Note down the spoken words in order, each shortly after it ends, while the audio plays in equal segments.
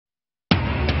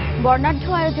বর্ণাঢ্য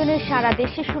আয়োজনে সারা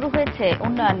দেশে শুরু হয়েছে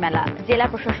উন্নয়ন মেলা। জেলা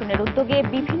প্রশাসনের উদ্যোগে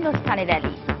বিভিন্ন স্থানে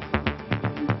র্যালি।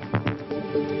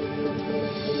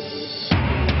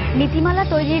 নীতিমালা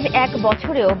তৈরির এক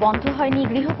বছরেও বন্ধ হয়নি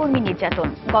গৃহকর্মী নির্যাতন।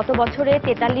 গত বছরে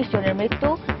 ৪৩ জনের মৃত্যু।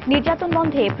 নির্যাতন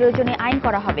বন্ধে প্রয়োজনে আইন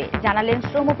করা হবে, জানালেন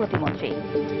শ্রম প্রতিমন্ত্রী।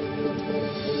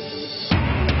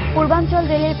 পূর্বাঞ্চল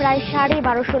রেলের প্রায়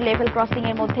 ১২৫০ লেভেল ক্রসিং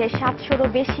এর মধ্যে ৭০০রও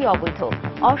বেশি অবৈধ।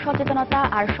 অসচেতনতা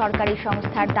আর সরকারি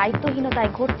সংস্থার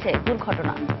দায়িত্বহীনতায় ঘটছে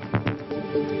দুর্ঘটনা।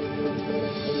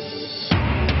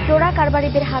 চোরা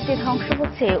কারবারিদের হাতে ধ্বংস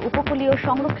হচ্ছে উপকূলীয়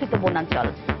সংরক্ষিত বনাঞ্চল।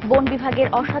 বন বিভাগের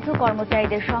অসাধু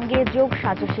কর্মচারীদের সঙ্গে যোগ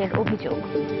সাজশের অভিযোগ।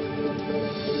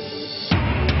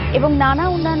 এবং নানা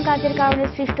উন্নয়ন কাজের কারণে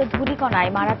সৃষ্ট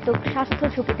ধূলিকণায় মারাত্মক স্বাস্থ্য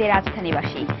ঝুঁকিতে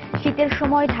রাজধানীবাসী। শীতের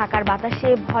সময় ঢাকার বাতাসে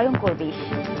ভয়ঙ্কর বিষ।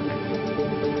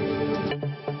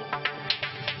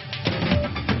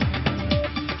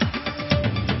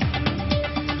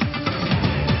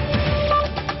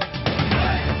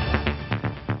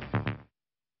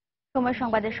 সময়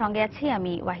সংবাদের সঙ্গে আছি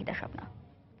আমি ওয়াহিদা স্বপ্না।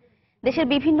 দেশের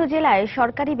বিভিন্ন জেলায়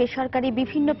সরকারি বেসরকারি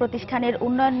বিভিন্ন প্রতিষ্ঠানের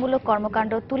উন্নয়নমূলক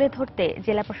কর্মকাণ্ড তুলে ধরতে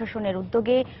জেলা প্রশাসনের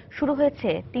উদ্যোগে শুরু হয়েছে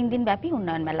 ৩ দিনব্যাপী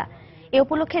উন্নয়ন মেলা। এ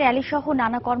উপলক্ষে র্যালি সহ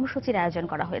নানা কর্মসূচির আয়োজন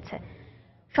করা হয়েছে।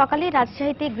 সকালে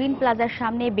রাজশাহীতে গ্রিন প্লাজার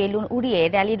সামনে বেলুন উড়িয়ে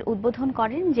র্যালির উদ্বোধন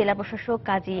করেন জেলা প্রশাসক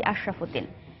কাজী আশরাফ উদ্দিন।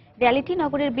 র্যালিটি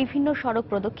নগরের বিভিন্ন সড়ক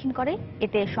প্রদক্ষিণ করে।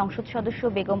 এতে সংসদ সদস্য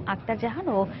বেগম আক্তার জাহান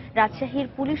ও রাজশাহীর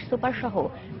পুলিশ সুপার সহ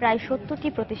প্রায় ৭০টি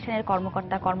প্রতিষ্ঠানের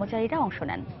কর্মকর্তা কর্মচারীরা অংশ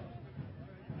নেন।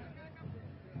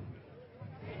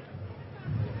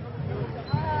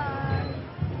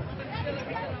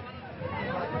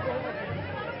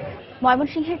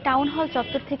 ময়মনসিংহের টাউন হল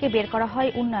চত্বর থেকে বের করা হয়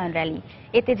উন্নয়ন র্যালি।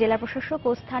 এতে জেলা প্রশাসক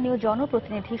ও স্থানীয়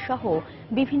জনপ্রতিনিধি সহ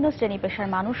বিভিন্ন শ্রেণী পেশার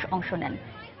মানুষ অংশ নেন।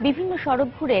 বিভিন্ন সড়ক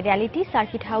ঘুরে র্যালিটি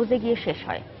সার্কিট হাউসে গিয়ে শেষ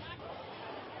হয়।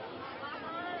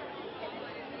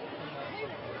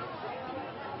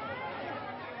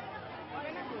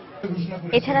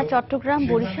 এছাড়া চট্টগ্রাম,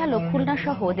 বরিশাল ও খুলনা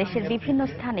সহ দেশের বিভিন্ন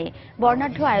স্থানে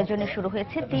বর্ণাঢ্য আয়োজনে শুরু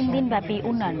হয়েছে ৩ দিনব্যাপী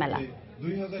উন্নয়ন মেলা।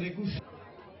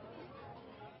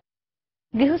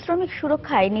 গৃহশ্রমিক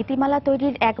সুরক্ষায় নীতিমালা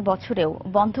তৈরির এক বছরেও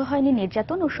বন্ধ হয়নি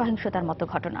নির্যাতন ও সহিংসতার মতো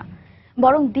ঘটনা।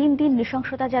 বরং দিন দিন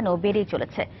নৃশংসতা যেন বেড়েই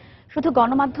চলেছে। শুধু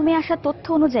গণমাধ্যমে আসা তথ্য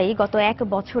অনুযায়ী গত এক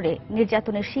বছরে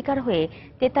নির্যাতনের শিকার হয়ে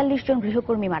 ৪৩ জন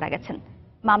গৃহকর্মী মারা গেছেন।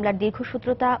 মামলার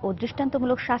দীর্ঘসূত্রতা ও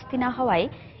দৃষ্টান্তমূলক শাস্তি না হওয়ায়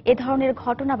এ ধরনের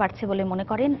ঘটনা বাড়ছে বলে মনে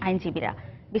করেন আইনজীবীরা।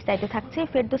 বিস্তারিত থাকছে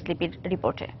ফেরদৌস লিপির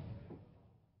রিপোর্টে।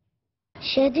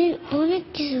 সেদিন অনেক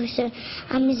কিছু হয়েছে।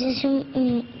 আমি যে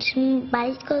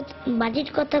বাড়ির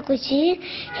কথা কইছি,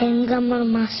 আমার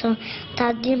মাস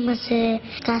তার দিয়ে মাসে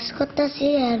কাজ করতেছি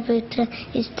আর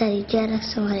ইস্তারি দিয়ে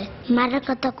রাখছে হয় মারার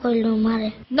কথা কইল মারে।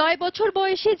 ৯ বছর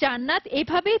বয়সী জান্নাত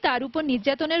এভাবেই তার উপর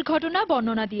নির্যাতনের ঘটনা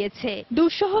বর্ণনা দিয়েছে।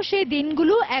 দুঃসহ সেই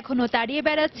দিনগুলো এখনো তাড়িয়ে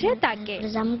বেড়াচ্ছে তাকে।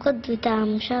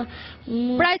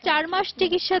 প্রায় ৪ মাস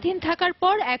চিকিৎসাধীন থাকার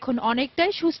পর এখন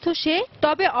অনেকটাই সুস্থ সে।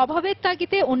 তবে অভাবের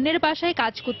তাগিদে অন্যের বাসায়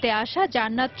কাজ করতে আসা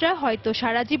জান্নাতরা হয়তো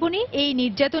সারা জীবনই এই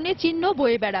নির্যাতনের চিহ্ন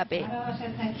বয়ে বেড়াবে।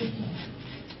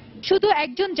 শুধু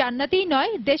একজন জান্নাতেই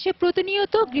নয়, দেশে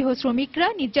প্রতিনিয়ত গৃহ শ্রমিকরা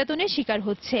নির্যাতনের শিকার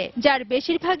হচ্ছে, যার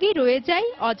বেশিরভাগই রয়ে যায়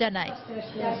অজানায়।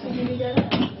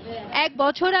 এক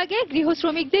বছর আগে গৃহ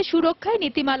শ্রমিকদের সুরক্ষায়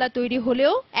নীতিমালা তৈরি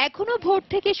হলেও এখনো ভোর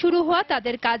থেকে শুরু হওয়া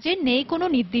তাদের কাজের নেই কোনো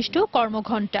নির্দিষ্ট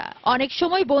কর্মঘণ্টা। অনেক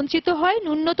সময় বঞ্চিত হয়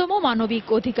ন্যূনতম মানবিক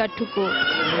অধিকারটুকু।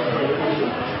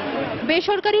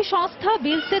 বেসরকারি সংস্থা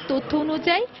বিলসের তথ্য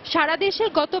অনুযায়ী সারা দেশে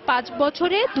গত ৫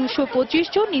 বছরে ২২৫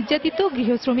 জন নির্যাতিত গৃহ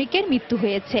শ্রমিকের মৃত্যু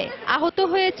হয়েছে। আহত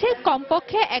হয়েছে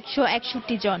কমপক্ষে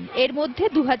 ১৬১ জন। এর মধ্যে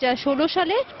 ২০১৬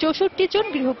 সালে ৬৪ জন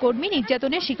গৃহকর্মী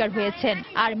নির্যাতনের শিকার হয়েছেন,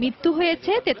 আর মৃত্যু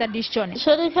হয়েছে ৪৩ জন।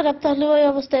 শরীর খারাপ থাকলে ওই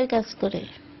অবস্থায় কাজ করে।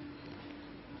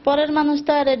 পরের মানুষ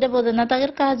তো আর এটা বোঝে না,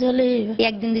 তাদের কাজ হলে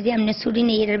একদিন যদি এমনি ছুটি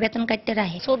নেই এর বেতন কাটতে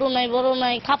রাখে। ছোট নাই বড়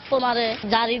নাই, থাপ্পড় মারে,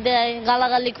 জারি দেয়,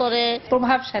 গালাগালি করে।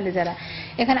 প্রভাবশালী যারা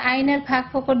এখানে আইনের ফাঁক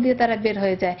ফোকর দিয়ে তারা বের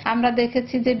হয়ে যায়। আমরা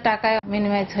দেখেছি যে টাকা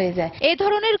মিনিমাইজ হয়ে যায়। এ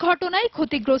ধরনের ঘটনায়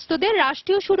ক্ষতিগ্রস্তদের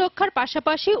রাষ্ট্রীয় সুরক্ষার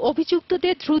পাশাপাশি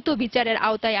অভিযুক্তদের দ্রুত বিচারের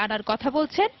আওতায় আনার কথা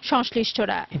বলছেন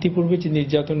সংশ্লিষ্টরা। ইতিপূর্বে যে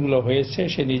নির্যাতনগুলো হয়েছে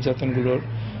সেই নির্যাতনগুলোর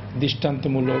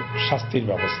দৃষ্টান্তমূলক শাস্তির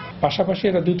ব্যবস্থা, পাশাপাশি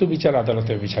এটা দ্রুত বিচার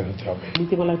আদালতের বিচার হতে হবে।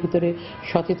 নীতিমালার ভিতরে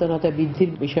সচেতনতা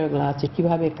বৃদ্ধির বিষয়গুলো আছে,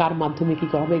 কিভাবে কার মাধ্যমে কি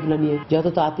হবে এগুলো নিয়ে যত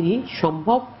তাড়াতাড়ি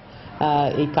সম্ভব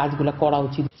এই কাজগুলো করা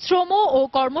উচিত। শ্রম ও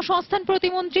কর্মসংস্থান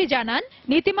প্রতিমন্ত্রী জানান,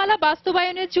 নীতিমালা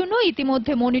বাস্তবায়নের জন্য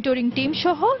ইতিমধ্যে মনিটরিং টিম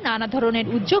সহ নানা ধরনের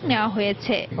উদ্যোগ নেওয়া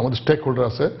হয়েছে। আমাদের স্টেক হোল্ডার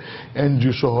আছে,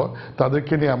 এনজিও সহ,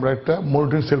 তাদেরকে নিয়ে আমরা একটা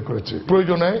মনিটরিং সেল করেছি।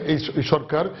 প্রয়োজনে এই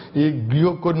সরকার এই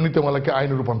গৃহকর্মী নীতিমালাকে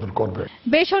আইনে রূপান্তর করবে।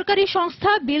 বেসরকারি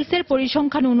সংস্থা বিলসের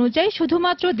পরিসংখ্যান অনুযায়ী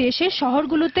শুধুমাত্র দেশের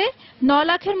শহরগুলোতে 9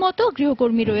 লাখের মতো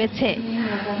গৃহকর্মী রয়েছে।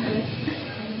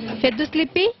 ফেরদৌস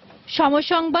লিপি, সময়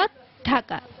সংবাদ,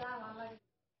 ঢাকা।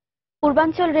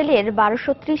 পূর্বাঞ্চল রেলের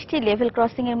 1230টি লেভেল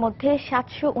ক্রসিং এর মধ্যে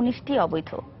 719টি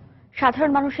অবৈধ।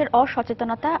 সাধারণ মানুষের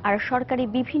অসচেতনতা আর সরকারি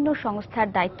বিভিন্ন সংস্থার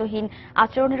দায়িত্বহীন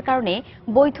আচরণের কারণে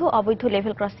বৈধ অবৈধ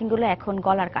লেভেল ক্রসিংগুলো এখন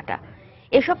গলার কাটা।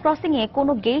 এসব ক্রসিং এ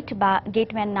কোনো গেট বা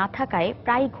গেটম্যান না থাকায়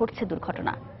প্রায়ই ঘটছে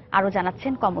দুর্ঘটনা। আরো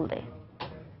জানাচ্ছেন কমল দে।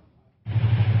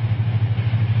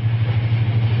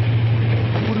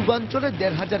 পূর্বাঞ্চলে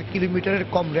 1500 কিলোমিটারের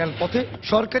কম রেলপথে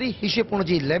সরকারি হিসেব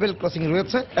অনুযায়ী লেভেল ক্রসিং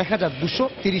রয়েছে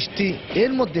 1230টি।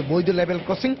 এর মধ্যে বৈধ লেভেল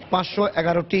ক্রসিং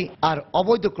 511টি আর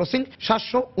অবৈধ ক্রসিং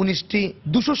 719টি।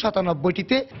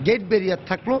 297টিতে গেট ব্যারিয়ার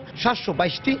থাকলো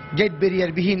 722টি গেট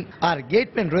ব্যারিয়ার বিহীন, আর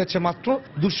গেটম্যান রয়েছে মাত্র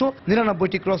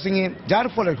 299টি ক্রসিং এ, যার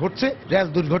ফলে ঘটছে রেল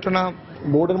দুর্ঘটনা।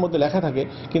 বোর্ডের মধ্যে লেখা থাকে,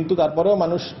 কিন্তু তারপরেও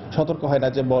মানুষ সতর্ক হয় না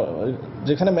যে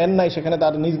যেখানে ম্যান নাই সেখানে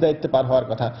তার নিজ দায়িত্বে পার হওয়ার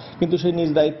কথা, কিন্তু সেই নিজ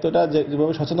দায়িত্বটা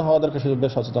যেভাবে সচেতন হওয়া দরকার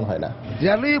সেভাবে সচেতন হয় না।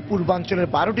 রেলওয়ে পূর্বাঞ্চলের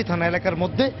 12টি থানা এলাকার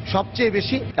মধ্যে সবচেয়ে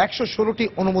বেশি 116টি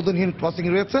অনুমোদনহীন ক্রসিং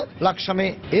রয়েছে লাকসামে।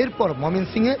 এরপর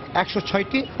ময়মনসিংহে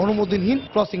 106টি অনুমোদনহীন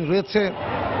ক্রসিং রয়েছে।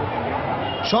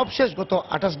 সবশেষ গত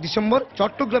 28 ডিসেম্বর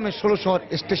চট্টগ্রামের 16 শহর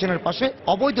স্টেশনের পাশে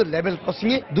অবৈধ লেভেল ক্রসিং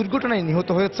এ দুর্ঘটনায় নিহত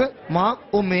হয়েছে মা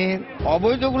ও মেয়ে।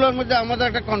 অবৈধগুলোর মধ্যে আমাদের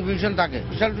একটা কনফিউশন থাকে,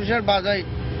 টুষার বাজায়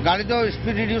গাড়িতেও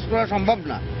স্পিড রিডিউস করা সম্ভব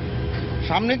না,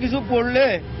 সামনে কিছু পড়লে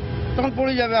তখন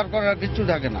পড়ে যাবে, আর করার কিছু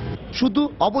থাকে না। শুধু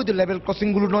অবৈধ লেভেল ক্রসিং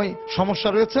গুলো নয়, সমস্যা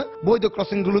রয়েছে বৈধ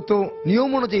ক্রসিং গুলোতেও।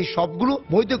 নিয়ম অনুযায়ী সবগুলো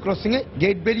বৈধ ক্রসিং এ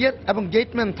গেট ব্যারিয়ার এবং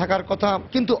গেটম্যান থাকার কথা,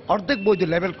 কিন্তু অর্ধেক বৈধ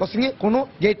লেভেল ক্রসিং এ কোনো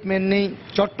গেটম্যান নেই।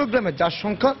 চট্টগ্রামে যার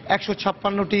সংখ্যা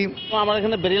 156টি। আমার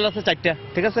এখানে ব্যারিয়ার আছে 4টা,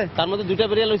 ঠিক আছে, তার মধ্যে 2টা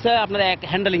ব্যারিয়ার হইছে আপনার এক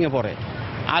হ্যান্ডেলিং এ পড়ে,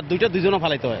 আর 2টা দুইজনও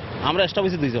ফালাইতে হয়, আমরা এক্সট্রা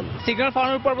হইছে 2জন। সিগন্যাল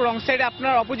ফালানোর পর রং সাইডে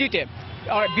আপনার অপোজিটে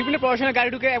বিভিন্ন প্রশাসনের গাড়ি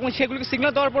ঢুকে এবং সেগুলোকে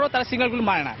সিগন্যাল দেওয়ার পরও তারা সিগন্যালগুলো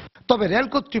মানে না। তবে রেল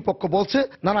কর্তৃপক্ষ বলছে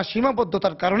নানা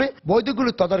সীমাবদ্ধতার কারণে বৈধগুলো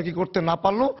তদারকি করতে না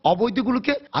পারলেও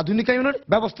অবৈধগুলোকে আধুনিকায়নের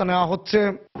ব্যবস্থা নেওয়া হচ্ছে।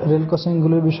 রেল ক্রসিং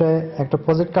গুলোর বিষয়ে একটা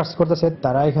প্রজেক্ট কাজ করতেছে,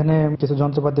 তারা এখানে কিছু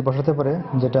যন্ত্রপাতি বসাতে পারে,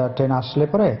 যেটা ট্রেন আসলে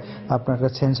পরে আপনার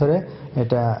সেন্সরে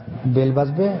এটা বেল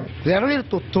বাজবে। রেলওয়ের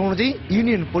তথ্য অনুযায়ী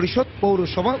ইউনিয়ন পরিষদ,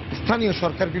 পৌরসভা, স্থানীয়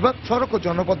সরকার বিভাগ, সড়ক ও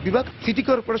জনপথ বিভাগ, সিটি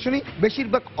কর্পোরেশনই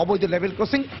বেশিরভাগ অবৈধ লেভেল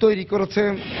ক্রসিং তৈরি করেছে।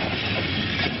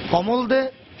 কমল দে,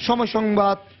 সময়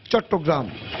সংবাদ, চট্টগ্রাম।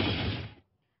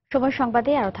 সময়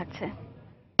সংবাদে আরো থাকছে।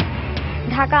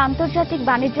 ঢাকা আন্তর্জাতিক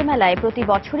বাণিজ্য মেলায় প্রতি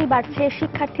বছরই বাড়ছে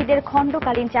শিক্ষার্থীদের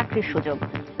খণ্ডকালীন চাকরির সুযোগ।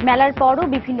 মেলার পরও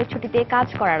বিভিন্ন ছুটিতে কাজ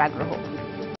করার আগ্রহ।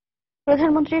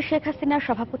 প্রধানমন্ত্রী শেখ হাসিনার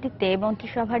সভাপতিত্বে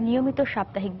মন্ত্রিসভার নিয়মিত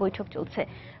সাপ্তাহিক বৈঠক চলছে।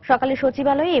 সকালে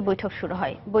সচিবালয়ে এই বৈঠক শুরু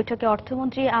হয়। বৈঠকে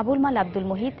অর্থমন্ত্রী আবুল মাল আব্দুল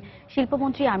মুহিত,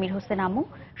 শিল্পমন্ত্রী আমির হোসেন আমু,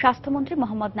 স্বাস্থ্যমন্ত্রী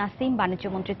মোহাম্মদ নাসিম,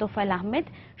 বাণিজ্যমন্ত্রী তোফায়েল আহমেদ,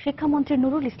 শিক্ষামন্ত্রী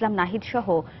নুরুল ইসলাম নাহিদ সহ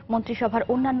মন্ত্রিসভার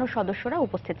অন্যান্য সদস্যরা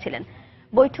উপস্থিত ছিলেন।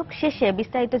 বৈঠক শেষে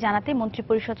বিস্তারিত জানাতে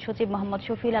মন্ত্রিপরিষদ সচিব মোহাম্মদ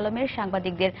শফিউল আলমের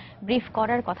সাংবাদিকদের ব্রিফ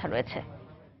করার কথা রয়েছে।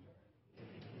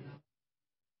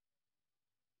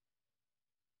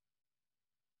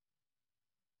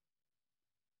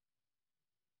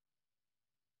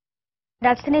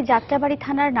 রাজধানীর যাত্রাবাড়ী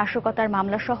থানার নাশকতার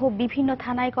মামলা সহ বিভিন্ন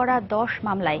থানায় করা 10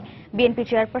 মামলায় বিএনপি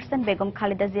চেয়ারপারসন বেগম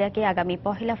খালেদা জিয়াকে আগামী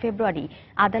 1 ফেব্রুয়ারি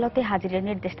আদালতে হাজিরের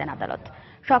নির্দেশ দেন আদালত।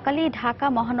 সকালেই ঢাকা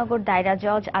মহানগর দায়রা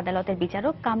জজ আদালতের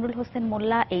বিচারক কামরুল হোসেন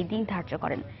মোল্লা এই দিন ধার্য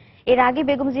করেন। এর আগে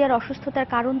বেগম জিয়ার অসুস্থতার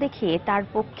কারণ দেখিয়ে তার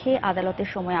পক্ষে আদালতের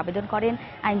সময় আবেদন করেন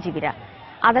আইনজীবীরা।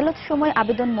 আদালত সময়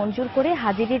আবেদন মঞ্জুর করে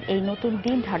হাজিরের এই নতুন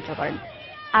দিন ধার্য করেন।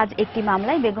 আজ একটি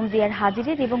মামলায় বেগম জিয়ার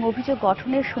হাজিরের এবং অভিযোগ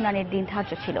গঠনের শুনানির দিন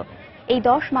ধার্য ছিল। এই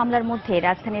 10 মামলার মধ্যে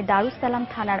রাজধানীর দারুস সালাম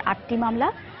থানার 8টি মামলা,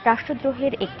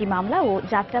 রাষ্ট্রদ্রোহের একটি মামলা ও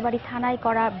যাত্রাবাড়ী থানায়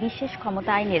করা বিশেষ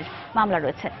ক্ষমতা আইনের মামলা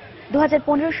রয়েছে।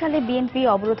 2015 সালে বিএনপি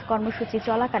অবরোধ কর্মসূচি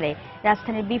চলাকালে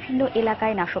রাজধানীর বিভিন্ন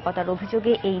এলাকায় নাশকতার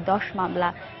অভিযোগে এই 10 মামলা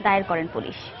দায়ের করেন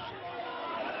পুলিশ।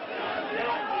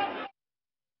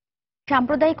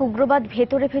 সাম্প্রদায়িক উগ্রবাদ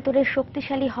ভেতরে ভেতরে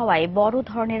শক্তিশালী হওয়ায় বড়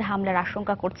ধরনের হামলার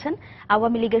আশঙ্কা করছেন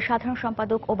আওয়ামী লীগের সাধারণ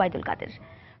সম্পাদক ওবায়দুল কাদের।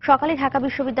 সকালে ঢাকা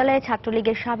বিশ্ববিদ্যালয়ে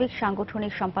ছাত্রলীগের সাবেক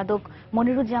সাংগঠনিক সম্পাদক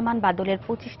মনিরুজ্জামান বাদলের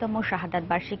 25তম শাহাদাত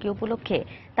বার্ষিকী উপলক্ষে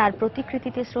তার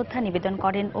প্রতিকৃতিতে শ্রদ্ধা নিবেদন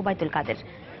করেন ওবায়দুল কাদের।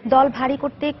 দল ভারী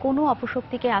করতে কোনো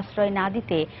অপশক্তিকে আশ্রয় না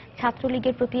দিতে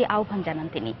ছাত্রলীগের প্রতি আহ্বান জানান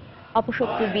তিনি।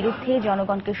 অপশক্তির বিরুদ্ধে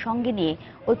জনগণকে সঙ্গে নিয়ে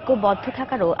ঐক্যবদ্ধ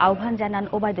থাকারও আহ্বান জানান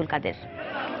ওবায়দুল কাদের।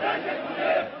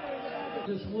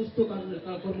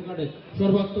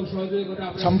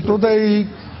 সাম্প্রদায়িক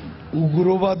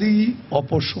উগ্রবাদী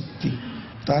অপশক্তি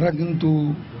তারা কিন্তু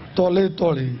তলে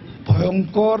তলে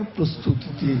ভয়ঙ্কর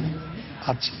প্রস্তুতিতে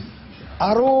আছে।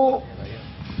 আরো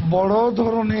বড়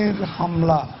ধরনের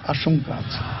হামলা আশঙ্কা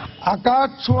আছে। আকাশ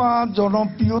ছোঁয়া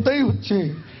জনপ্রিয়তাই হচ্ছে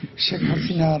শেখ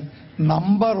হাসিনার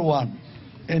নাম্বার 1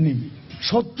 এনিমি।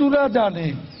 শত্রুরা জানে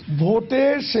ভোটে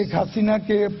শেখ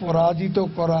হাসিনাকে পরাজিত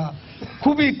করা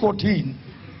খুবই কঠিন,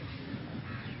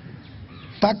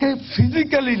 তাকে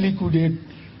ফিজিক্যালি লিকুইডেট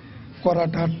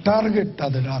করাটা টার্গেট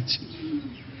তাদের আছে।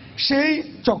 সেই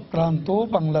চক্রান্ত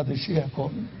বাংলাদেশে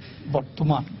এখন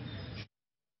বর্তমান।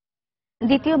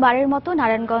 দ্বিতীয়বারের মতো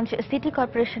নারায়ণগঞ্জ সিটি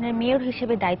কর্পোরেশনের মেয়র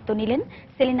হিসেবে দায়িত্ব নিলেন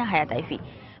সেলিনা হায়াত আইভী।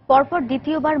 পরপর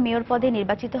দ্বিতীয়বার মেয়র পদে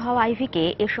নির্বাচিত হওয়া আইভীকে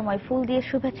এ সময় ফুল দিয়ে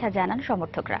শুভেচ্ছা জানান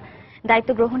সমর্থকরা।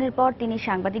 দায়িত্ব গ্রহণের পর তিনি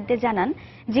সাংবাদিকদের জানান,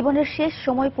 জীবনের শেষ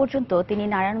সময় পর্যন্ত তিনি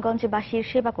নারায়ণগঞ্জবাসীর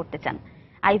সেবা করতে চান।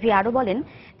 আইভী আরও বলেন,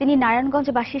 তিনি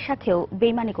নারায়ণগঞ্জবাসীর সাথেও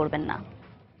বেইমানি করবেন না।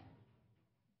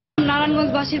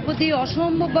 নারায়ণগঞ্জবাসীর প্রতি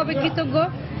অসম্ভবভাবে কৃতজ্ঞ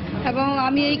এবং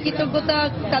আমি এই কৃতজ্ঞতা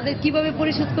তাদের কিভাবে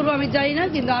পরিশোধ করবো আমি জানি না,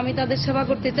 কিন্তু আমি তাদের সেবা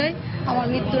করতে চাই। আমার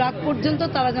মৃত্যুর আগ পর্যন্ত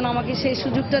তারা যেন আমাকে সেই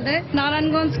সুযোগটা দেয়।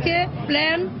 নারায়ণগঞ্জকে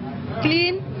প্ল্যান,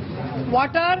 ক্লিন,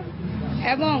 ওয়াটার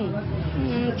এবং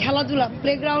খেলাধুলা,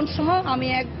 প্লেগ্রাউন্ড সহ আমি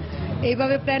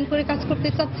এইভাবে প্ল্যান করে কাজ করতে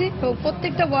চাচ্ছি এবং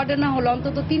প্রত্যেকটা ওয়ার্ডে না হলে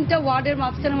অন্তত 3টা ওয়ার্ডের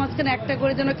মাঝখানে একটা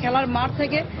করে যেন খেলার মাঠ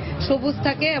থাকে, সবুজ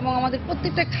থাকে এবং আমাদের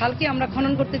প্রত্যেকটা খালকে আমরা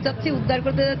খনন করতে চাচ্ছি, উদ্ধার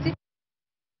করতে যাচ্ছি।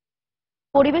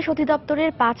 পরিবেশ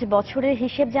অধিদপ্তরের 5 বছরের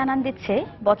হিসেব জানান দিচ্ছে,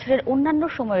 বছরের অন্যান্য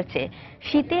সময়ের চেয়ে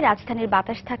শীতে রাজধানীর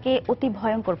বাতাস থাকে অতি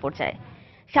ভয়ঙ্কর পর্যায়ে।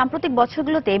 সাম্প্রতিক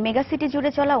বছরগুলোতে মেগাসিটি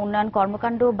জুড়ে চলা উন্নয়ন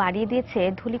কর্মকাণ্ড বাড়িয়ে দিয়েছে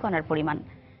ধূলিকণার পরিমাণ।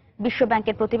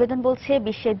 বিশ্বব্যাংকের প্রতিবেদন বলছে,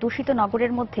 বিশ্বের দূষিত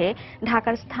নগরের মধ্যে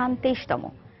ঢাকার স্থান 23তম।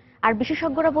 আর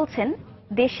বিশেষজ্ঞরা বলছেন,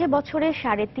 দেশে বছরে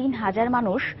 3,500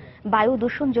 মানুষ বায়ু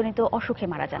দূষণজনিত অসুখে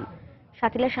মারা যান।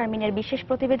 শাতিলা শারমিনের বিশেষ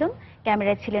প্রতিবেদন,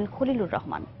 ক্যামেরায় ছিলেন খলিলুর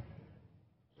রহমান।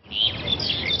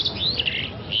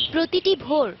 প্রতিটি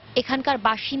ভোর এখানকার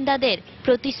বাসিন্দাদের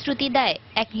প্রতিশ্রুতি দেয়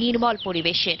এক নির্মল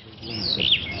পরিবেশের।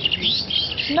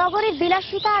 নগরের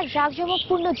বিলাসিতা আর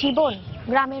জাঁকজমকপূর্ণ জীবন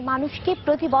গ্রামের মানুষকে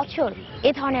প্রতি বছর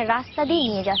এ ধরনের রাস্তা দিয়ে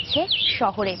নিয়ে যাচ্ছে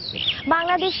শহরে।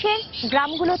 বাংলাদেশের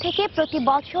গ্রামগুলো থেকে প্রতি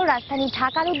বছর রাজধানী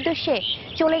ঢাকার উদ্দেশ্যে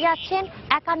চলে যাচ্ছেন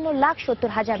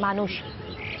 51,70,000 মানুষ।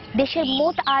 দেশের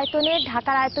মোট আয়তনের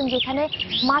ঢাকার আয়তন যেখানে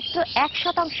মাত্র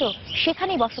 1%,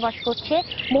 সেখানেই বসবাস করছে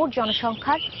মোট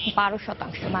জনসংখ্যার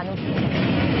 12% মানুষ।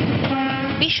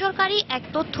 বেসরকারি এক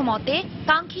তথ্য মতে,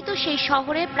 কাঙ্ক্ষিত সেই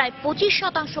শহরে প্রায়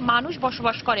 25% মানুষ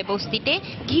বসবাস করে বস্তিতে,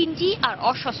 ঘিঞ্জি আর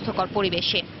অস্বাস্থ্যকর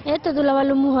পরিবেশে। এত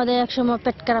ধুলাবালু মুহ দেয়, একসময়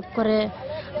পেট খারাপ করে,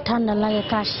 ঠান্ডা লাগে,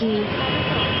 কাশি।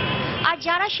 আর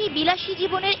যারা সেই বিলাসী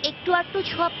জীবনের একটু আধটু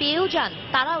ছোঁয়া পেয়েও যান,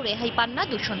 তারাও রেহাই পান না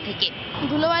দূষণ থেকে।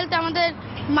 ধুলাবালিতে আমাদের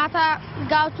মাথা,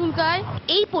 গা চুলকায়।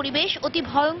 এই পরিবেশ অতি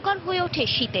ভয়ঙ্কর হয়ে ওঠে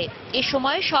শীতে। এ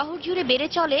সময় শহর জুড়ে বেড়ে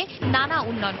চলে নানা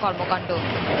উন্নয়ন কর্মকাণ্ড।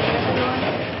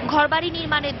 ঘরবাড়ি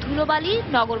নির্মাণের ধুলোবালি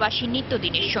নগরবাসীর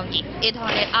নিত্যদিনের সঙ্গী। এ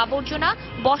ধরনের আবর্জনা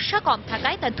বর্ষা কম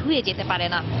থাকায় তা ধুয়ে যেতে পারে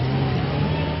না।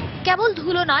 কেবল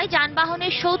ধুলো নয়,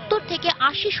 যানবাহনের 70 থেকে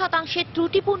 80%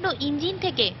 ত্রুটিপূর্ণ ইঞ্জিন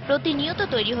থেকে প্রতিনিয়ত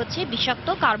তৈরি হচ্ছে বিষাক্ত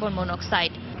কার্বন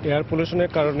মনোক্সাইড। এয়ার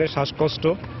পলিউশনের কারণে শ্বাসকষ্ট,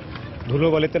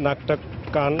 ধুলোবালিতে নাকটা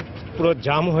কান পুরো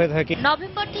জাম হয়ে থাকে।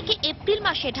 নভেম্বর থেকে এপ্রিল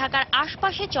মাসে ঢাকার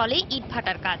আশপাশে চলে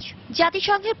ইটভাটার কাজ।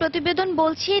 জাতিসংঘের প্রতিবেদন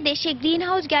বলছে, দেশে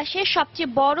গ্রিনহাউস গ্যাসের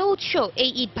সবচেয়ে বড় উৎস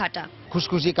এই ইটভাটা।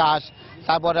 খুশখুশি কাশ,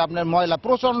 তারপরে আপনার ময়লা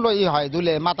প্রচন্ড হয়,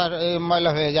 ধুলে মাথার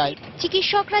ময়লা হয়ে যায়।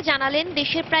 চিকিৎসকরা জানালেন,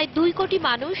 দেশের প্রায় 2 কোটি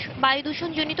মানুষ বায়ু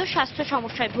দূষণজনিত স্বাস্থ্য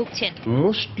সমস্যায় ভুগছেন।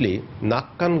 মোস্টলি নাক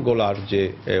কান গলার যে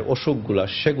অসুখগুলা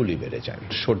সেগুলি বেড়ে যায়।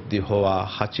 সর্দি হওয়া,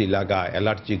 হাঁচি লাগা,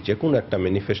 অ্যালার্জিক যে কোনো একটা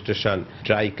ম্যানিফেস্টেশন,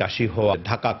 ড্রাই কাশি হওয়া,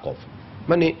 ঢাকা কফ,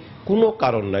 মানে কোনো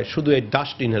কারণ নাই, শুধু এই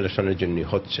ডাস্ট ইনহেলেশনের জন্য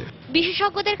হচ্ছে।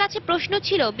 বিশেষজ্ঞদের কাছে প্রশ্ন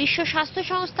ছিল, বিশ্ব স্বাস্থ্য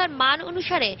সংস্থার মান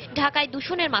অনুসারে ঢাকায়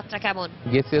দূষণের মাত্রা কেমন?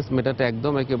 গ্যাসিয়াস ম্যাটারটা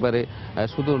একদম একেবারে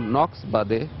শুধু নক্স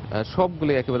বাদে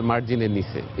সবগুলো একেবারে মার্জিনের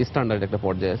নিচে স্ট্যান্ডার্ড একটা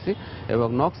পর্যায়ে আছে, এবং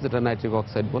নক্স যেটা নাইট্রিক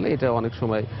অক্সাইড বলে, এটা অনেক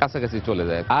সময় কাছাকাছি চলে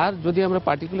যায়। আর যদি আমরা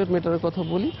পার্টিকুলার ম্যাটারের কথা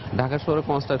বলি, ঢাকা শহরে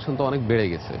কনস্ট্রাকশন তো অনেক বেড়ে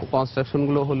গেছে।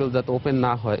 কনস্ট্রাকশনগুলো হলেও যাতে ওপেন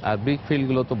না হয়, আর ব্রিক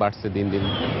ফিল্ডগুলো তো বাড়ছে দিন দিন।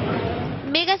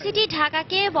 মেগাসিটি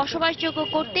ঢাকাকে বসবাসযোগ্য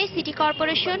করতে সিটি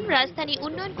কর্পোরেশন, রাজধানী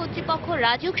উন্নয়ন কর্তৃপক্ষ,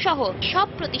 রাজুক সহ সব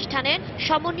প্রতিষ্ঠানের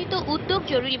সমন্বিত উদ্যোগ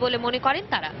জরুরি বলে মনে করেন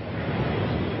তারা।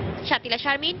 শাতিলা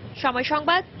শারমিন, সময়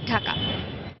সংবাদ, ঢাকা।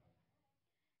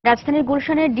 রাজধানীর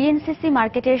গুলশানের ডিএনসিসি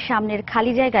মার্কেটের সামনের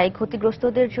খালি জায়গায়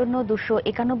ক্ষতিগ্রস্তদের জন্য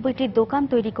 291টি দোকান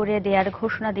তৈরি করে দেওয়ার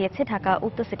ঘোষণা দিয়েছে ঢাকা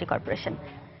উত্তর সিটি কর্পোরেশন।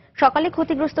 সকালে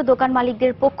ক্ষতিগ্রস্ত দোকান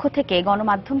মালিকদের পক্ষ থেকে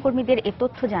গণমাধ্যম কর্মীদের এ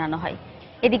তথ্য জানানো হয়।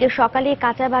 এদিকে সকালে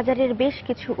কাঁচা বাজারের বেশ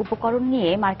কিছু উপকরণ নিয়ে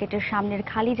মার্কেটের সামনের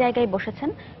খালি জায়গায় বসেছেন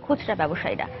খুচরা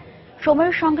ব্যবসায়ীরা।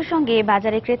 সময়ের সঙ্গে সঙ্গে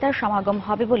বাজারে ক্রেতার সমাগম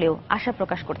হবে বলেও আশা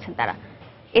প্রকাশ করছেন তারা।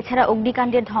 এছাড়া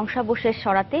অগ্নিকাণ্ডের ধ্বংসাবশেষ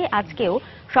সরাতে আজকেও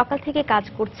সকাল থেকে কাজ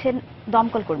করছেন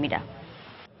দমকল কর্মীরা।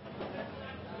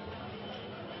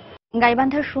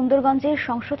 গাইবান্ধার সুন্দরগঞ্জে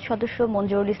সংসদ সদস্য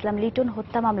মঞ্জুরুল ইসলাম লিটন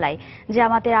হত্যা মামলায়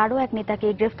জামাতের আরও এক নেতাকে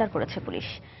গ্রেফতার করেছে পুলিশ।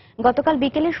 গতকাল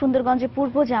বিকেলে সুন্দরগঞ্জে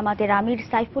পূর্ব জামাতের আমির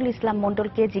সাইফুল ইসলাম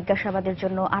মণ্ডলকে জিজ্ঞাসাবাদের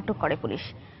জন্য আটক করে পুলিশ।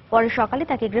 পরে সকালে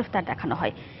তাকে গ্রেফতার দেখানো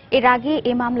হয়। এর আগে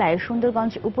এ মামলায়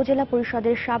সুন্দরগঞ্জ উপজেলা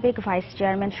পরিষদের সাবেক ভাইস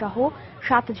চেয়ারম্যান সহ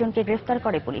 7 জনকে গ্রেফতার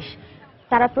করে পুলিশ।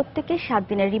 তারা প্রত্যেকে 7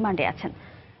 দিনের রিমান্ডে আছেন।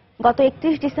 গত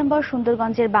 31 ডিসেম্বর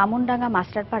সুন্দরগঞ্জের বামনডাঙ্গা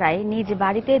মাস্টারপাড়ায় নিজ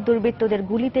বাড়িতে দুর্বৃত্তদের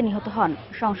গুলিতে নিহত হন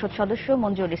সংসদ সদস্য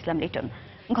মঞ্জুরুল ইসলাম লিটন।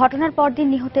 ঘটনার পরদিন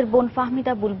নিহতের বোন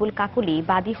ফাহমিদা বুলবুল কাকুলি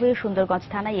বাদী হয়ে সুন্দরগঞ্জ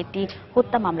থানায় একটি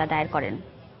হত্যা মামলা দায়ের করেন।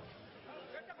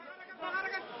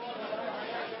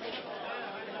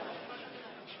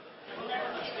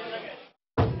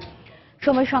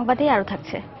 সময় সংবাদে আরো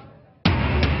থাকছে।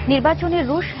 নির্বাচনে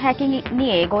রুশ হ্যাকিং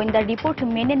নিয়ে গোয়েন্দার রিপোর্ট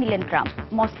মেনে নিলেন ট্রাম্প।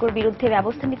 মস্কোর বিরুদ্ধে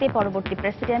ব্যবস্থা নিতে পরবর্তী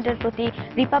প্রেসিডেন্টের প্রতি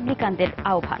রিপাবলিকানদের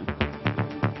আহ্বান।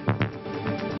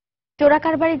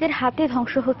 চোরাকারবারিদের হাতে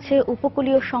ধ্বংস হচ্ছে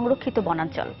উপকূলীয় সংরক্ষিত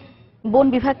বনাঞ্চল। বন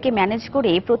বিভাগকে ম্যানেজ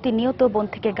করে প্রতিনিয়ত বন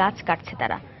থেকে গাছ কাটছে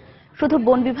তারা। শুধু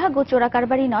বন বিভাগ ও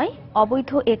চোরাকারবারি নয়,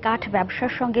 অবৈধ এ কাঠ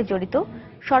ব্যবসার সঙ্গে জড়িত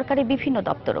সরকারি বিভিন্ন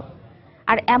দপ্তরও।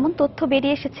 আর এমন তথ্য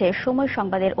বেরিয়ে এসেছে সময়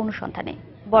সংবাদের অনুসন্ধানে।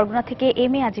 বরগুনা থেকে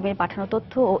এম এ আজিমের পাঠানো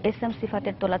তথ্য ও এস এম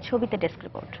সিফাতের তোলা ছবিতে ডেস্ক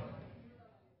রিপোর্ট।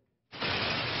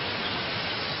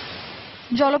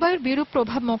 জলবায়ুর বিরূপ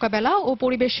প্রভাব মোকাবেলা ও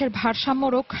পরিবেশের ভারসাম্য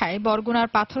রক্ষায় বরগুনার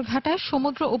পাথরঘাটায়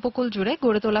সমুদ্র উপকূল জুড়ে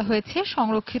গড়ে তোলা হয়েছে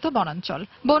সংরক্ষিত বনাঞ্চল।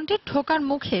 বনটির ঢোকার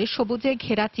মুখে সবুজে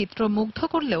ঘেরা চিত্র মুগ্ধ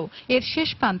করলেও এর শেষ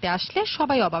প্রান্তে আসলে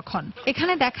সবাই অবাক হন।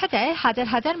 এখানে দেখা যায় হাজার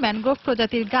হাজার ম্যানগ্রোভ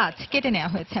প্রজাতির গাছ কেটে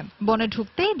নেওয়া হয়েছে। বনে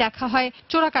ঢুকতেই দেখা হয়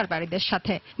চোরাকারবারিদের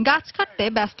সাথে। গাছ কাটতে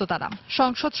ব্যস্ত তারা।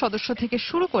 সংসদ সদস্য থেকে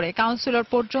শুরু করে কাউন্সিলর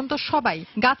পর্যন্ত সবাই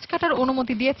গাছ কাটার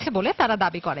অনুমতি দিয়েছে বলে তারা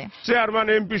দাবি করে। চেয়ারম্যান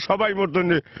এমপি সবাই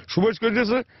মর্দনে সুবজ করে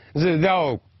যে দাও,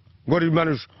 গরিব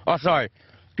মানুষ অসহায়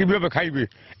কিভাবে খাইবে,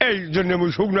 এই জন্য আমি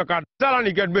শুকনো কাঠ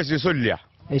জ্বালানি কাঠ বেশি চলিয়া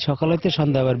এই সকাল হইতে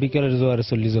সন্ধ্যা আবার বিকেলের জোয়ারে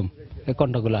চল্লিশম এই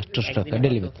কন্টাগুলো 800 টাকা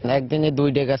ডেলিভারি। একদিনে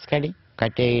 2টা গাছ কাটি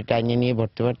কাটে টাইনে নিয়ে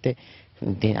ভরতে ভরতে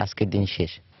আজকের দিন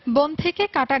শেষ। বন থেকে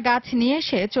কাটা গাছ নিয়ে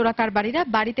এসে চোরাকারবারিরা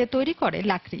বাড়িতে তৈরি করে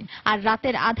লাকড়ি, আর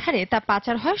রাতের আধারে তা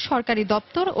পাচার হয় সরকারি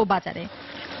দপ্তর ও বাজারে।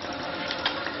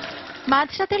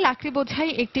 মাঝরাতে লাকড়ি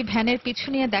বোঝাই একটি ভ্যানের পিছু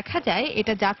নিয়ে দেখা যায়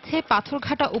এটা যাচ্ছে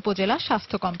পাথরঘাটা উপজেলা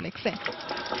স্বাস্থ্য কমপ্লেক্সে।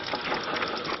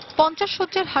 50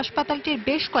 শয্যার হাসপাতালটির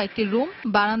বেশ কয়েকটি রুম,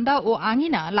 বারান্দা ও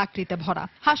আঙিনা লাকড়িতে ভরা।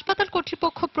 হাসপাতাল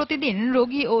কর্তৃপক্ষ প্রতিদিন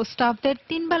রোগী ও স্টাফদের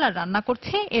 3 বেলা রান্না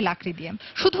করছে এ লাকড়ি দিয়ে।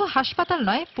 শুধু হাসপাতাল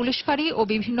নয়, পুলিশ ফাঁড়ি ও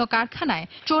বিভিন্ন কারখানায়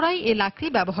চোরাই এ লাকড়ি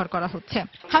ব্যবহার করা হচ্ছে।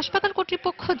 হাসপাতাল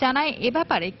কর্তৃপক্ষ জানায় এ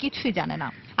ব্যাপারে কিছুই জানে না।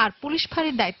 আর পুলিশ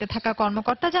ফাঁড়ির দায়িত্বে থাকা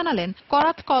কর্মকর্তা জানালেন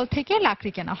করাত কল থেকে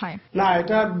লাকড়ি কেনা হয়। না,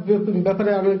 এটা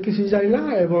ব্যাপারে আমি কিছু জানি না,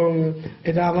 এবং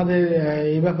এটা আমাদের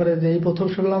এই ব্যাপারে যে এই প্রথম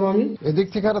শুনলাম আমি। এদিক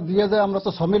থেকে আর দিয়ে দেয়, আমরা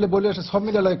তো সমিলে বলে আসে,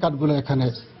 সমিলে কাঠগুলো এখানে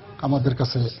আমাদের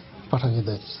কাছে পাঠিয়ে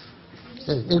দেয়।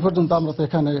 এই পর্যন্ত আমরা তো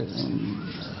এখানে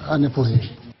আনে পড়ি।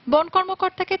 বন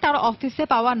কর্মকর্তাকে তার অফিসে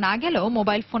পাওয়া না গেলেও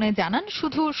মোবাইল ফোনে জানান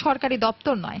শুধু সরকারি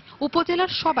দপ্তর নয়,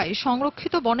 উপজেলার সবাই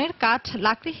সংরক্ষিত বনের কাঠ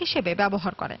লাকড়ি হিসেবে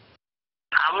ব্যবহার করে।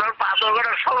 আমরা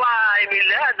পাথরঘাটা সবাই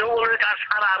মিলে জঙ্গলের কাঠ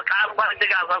ছাড়া আর কার বাড়িতে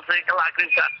গাছ আছে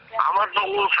লাকড়ির কাঠ, আমার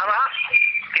জঙ্গল ছাড়া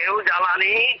কেউ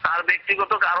জ্বালানি আর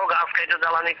ব্যক্তিগত কারো গাছ কেটে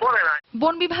জ্বালানি করে না।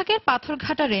 বন বিভাগের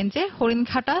পাথরঘাটা রেঞ্জে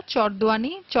হরিণঘাটা,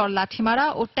 চরদুয়ানি, চর লাঠিমারা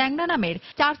ও ট্যাংরা নামের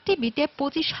 4টি বিটে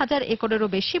 25,000 একরেরও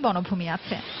বেশি বনভূমি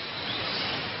আছে।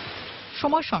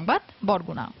 সময় সংবাদ,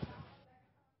 বরগুনা।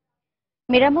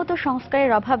 মেরামত ও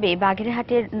সংস্কারের অভাবে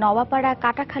বাগেরহাটের নওয়াপাড়া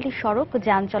কাটাখালী সড়ক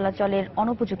যান চলাচলের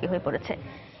অনুপযোগী হয়ে পড়েছে।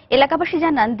 এলাকাবাসী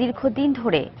জানান, দীর্ঘদিন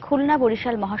ধরে খুলনা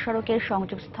বরিশাল মহাসড়কের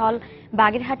সংযোগস্থল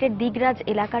বাগেরহাটের দিগরাজ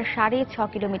এলাকার 6.5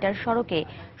 কিলোমিটার সড়কে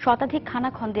শতাধিক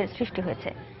খানাখন্দের সৃষ্টি হয়েছে।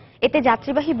 এতে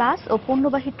যাত্রীবাহী বাস ও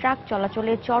পণ্যবাহী ট্রাক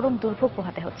চলাচলে চরম দুর্ভোগ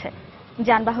পোহাতে হচ্ছে।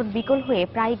 যানবাহন বিকল হয়ে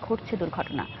প্রায় ঘটছে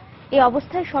দুর্ঘটনা। এই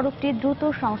অবস্থায় সড়কটি দ্রুত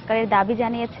সংস্কারের দাবি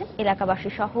জানিয়েছেন এলাকাবাসী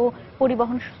সহ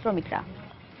পরিবহন শ্রমিকরা।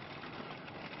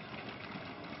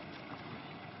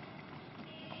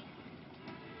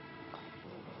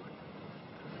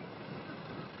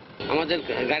 আমাদের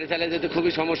গাড়ি চালাতে যেতে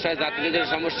খুবই সমস্যা হয়, যাত্রীদের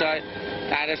সমস্যা হয়,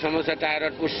 টায়ারের সমস্যা,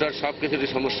 টায়ার পুস্টার সবকিছুরই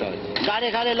সমস্যা হয়। গাড়ি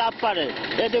খালি লাভ পারে,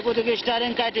 এদিক ওদিক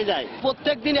স্টারিং কাটে যায়।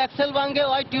 প্রত্যেকদিন এক্সেল ভাঙে,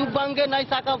 ওই টিউব ভাঙে, নাই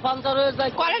চাকা পাংচার হয়ে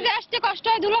যায়। কলেজে আসতে কষ্ট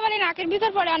হয়, ধুলোবালি নাকের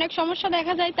ভিতর পড়ে, অনেক সমস্যা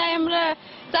দেখা যায়। তাই আমরা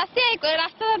চাচ্ছি এই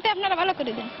রাস্তাটাতে আপনারা ভালো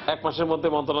করে দেন। 1 মাসের মধ্যে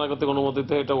মন্ত্রণালয় কর্তৃক অনুমোদিত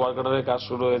এটা ওয়ার্ক অর্ডারের কাজ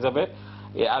শুরু হয়ে যাবে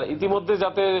আর ইতিমধ্যে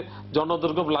যাতে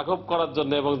জনদুর্ভোগ লাঘব করার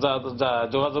জন্য এবং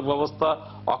যোগাযোগ ব্যবস্থা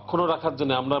অক্ষুণ্ণ রাখার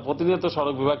জন্য আমরা প্রতিনিয়ত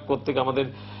সড়ক বিভাগ কর্তৃক আমাদের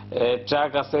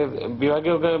ট্র্যাক আছে,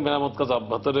 বিভাগীয় মেরামত কাজ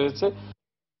অব্যাহত রয়েছে।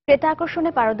 ক্রেতা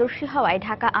আকর্ষণে পারদর্শী হওয়ায়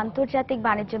ঢাকা আন্তর্জাতিক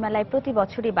বাণিজ্য মেলায় প্রতি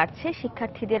বছরই বাড়ছে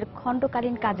শিক্ষার্থীদের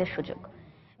খণ্ডকালীন কাজের সুযোগ।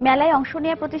 মেলায় অংশ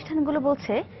নেওয়া প্রতিষ্ঠানগুলো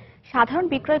বলছে, সাধারণ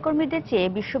বিক্রয়কর্মীদের চেয়ে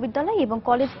বিশ্ববিদ্যালয় এবং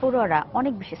কলেজ পড়ুয়ারা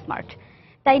অনেক বেশি স্মার্ট।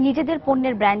 তাই নিজেদের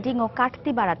পণ্যের ব্র্যান্ডিং ও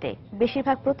কাটতি বাড়াতে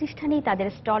বেশিরভাগ প্রতিষ্ঠানই তাদের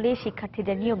স্টলে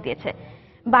শিক্ষার্থীদের নিয়োগ দিয়েছে।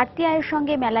 বাড়তি আয়ের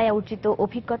সঙ্গে মেলায় অর্জিত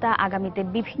অভিজ্ঞতা আগামীতে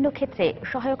বিভিন্ন ক্ষেত্রে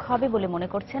সহায়ক হবে বলে মনে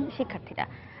করছেন শিক্ষার্থীরা।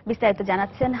 বিস্তারিত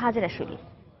জানাচ্ছেন হাজেরা শুলি।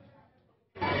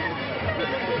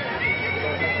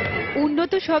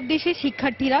 উন্নত সব দেশের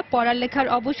শিক্ষার্থীরা পড়ালেখার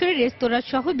অবসরে রেস্তোরাঁ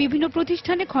সহ বিভিন্ন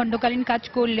প্রতিষ্ঠানে খণ্ডকালীন কাজ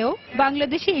করলেও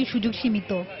বাংলাদেশে এই সুযোগ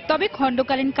সীমিত। তবে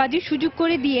খণ্ডকালীন কাজের সুযোগ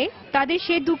করে দিয়ে তাদের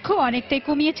সে দুঃখ অনেকটাই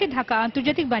কমিয়েছে ঢাকা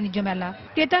আন্তর্জাতিক বাণিজ্য মেলা।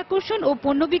 ক্রেতা আকর্ষণ ও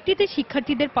পণ্য বিক্রিতে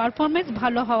শিক্ষার্থীদের পারফরমেন্স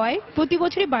ভালো হওয়ায় প্রতি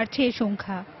বছরই বাড়ছে এই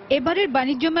সংখ্যা। এবারের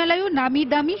বাণিজ্য মেলায়ও নামি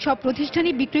দামি সব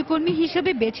প্রতিষ্ঠানই বিক্রয়কর্মী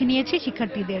হিসেবে বেছে নিয়েছে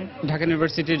শিক্ষার্থীদের। ঢাকা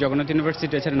ইউনিভার্সিটি, জগন্নাথ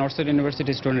ইউনিভার্সিটি এছাড়া নর্থ সাউথ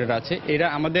ইউনিভার্সিটি স্টুডেন্টরা আছে, এরা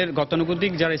আমাদের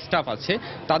গতানুগতিক যারা স্টাফ আছে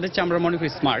তাদের চেয়ে আমরা মনে করি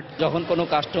স্মার্ট। যখন কোনো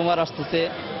কাস্টমার আসতেছে,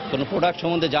 কোনো প্রোডাক্ট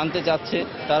সম্বন্ধে জানতে চাচ্ছে,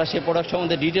 তারা সেই প্রোডাক্ট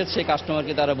সম্বন্ধে ডিটেলস সেই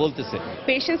কাস্টমারকে তারা বলতেছে।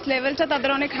 পেশেন্স লেভেলটা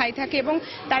তাদের অনেক হাই থাকে এবং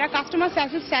তারা কাস্টমার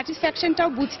স্যাটিসফ্যাকশনটাও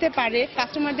বুঝতে পারে,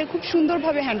 কাস্টমারদের খুব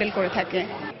সুন্দরভাবে হ্যান্ডেল করে থাকে।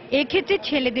 এক্ষেত্রে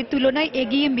ছেলেদের তুলনায়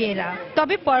এগিয়ে মেয়েরা।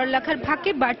 তবে পড়ালেখার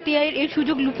ফাঁকে বাড়তি আয়ের এই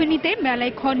সুযোগ লুফে নিতে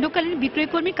মেলায় খণ্ডকালীন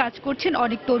বিক্রয়কর্মী কাজ করছেন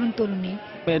অনেক তরুণ তরুণী।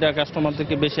 মেয়েরা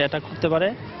কাস্টমারদেরকে বেশি অ্যাটাক করতে পারে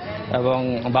এবং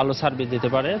ভালো সার্ভিস দিতে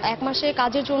পারে। এক মাসের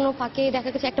কাজের জন্য ফাঁকে দেখা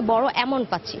গেছে একটা বড় অ্যামাউন্ট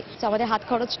পাচ্ছি, আমাদের হাত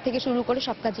খরচ থেকে শুরু করে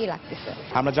সব কাজেই লাগতেছে।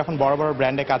 আমরা যখন বড় বড়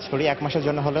ব্র্যান্ডে কাজ করি, এক মাসের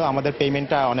জন্য হলেও আমাদের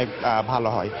পেমেন্টটা অনেক ভালো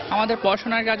হয়। আমাদের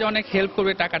পড়াশোনার কাজে অনেক হেল্প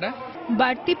করবে টাকাটা।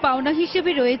 বাড়তি পাওনা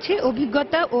হিসেবে রয়েছে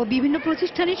অভিজ্ঞতা ও বিভিন্ন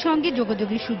প্রতিষ্ঠানের সঙ্গে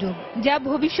যোগাযোগের সুযোগ, যা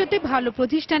ভবিষ্যতে ভালো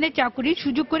প্রতিষ্ঠানে চাকরির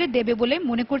সুযোগ করে দেবে বলে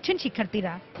মনে করছেন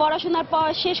শিক্ষার্থীরা। পড়াশোনার পর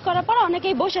শেষ করার পর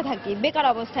অনেকেই বসে থাকি বেকার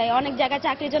অবস্থায়, অনেক জায়গায়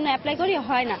চাকরির জন্য অ্যাপ্লাই করি,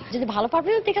 হয় না। যদি ভালো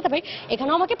পারফরমেন্স দেখাতে পারি,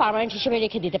 এখানেও আমাকে পার্মানেন্ট হিসেবে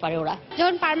রেখে দিতে পারে ওরা।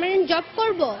 যখন পার্মানেন্ট জব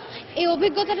করব, এই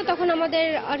অভিজ্ঞতাটা তখন আমাদের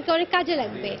অনেক কাজে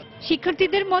লাগবে।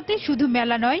 শিক্ষার্থীদের মতে শুধু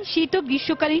মেলা নয়, শীত ও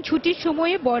গ্রীষ্মকালীন ছুটির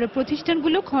সময়ে বড়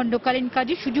প্রতিষ্ঠানগুলো খণ্ডকালীন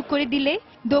কাজের সুযোগ করে দিলে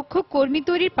দক্ষ কর্মী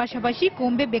তৈরির পাশাপাশি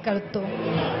কমবে বেকারত্ব।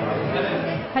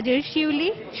 হাজার শিউলি,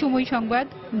 সময় সংবাদ,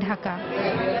 ঢাকা।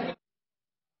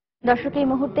 দর্শক, এই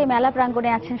মুহূর্তে মেলা প্রাঙ্গণে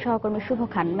আছেন সহকর্মী শুভ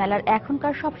খান। মেলার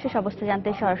এখনকার সবশেষ অবস্থা জানতে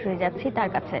সরাসরি যাচ্ছি তার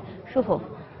কাছে। শুভ,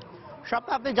 স্বপ্ন,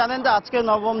 আপনি জানেন যে আজকে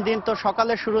নবম দিন, তো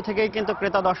সকালের শুরু থেকেই কিন্তু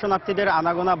ক্রেতা দর্শনার্থীদের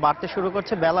আনাগোনা বাড়তে শুরু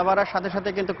করছে। বেলা বাড়ার সাথে সাথে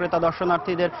কিন্তু ক্রেতা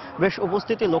দর্শনার্থীদের বেশ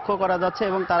উপস্থিতি লক্ষ্য করা যাচ্ছে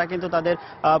এবং তারা কিন্তু তাদের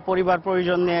পরিবার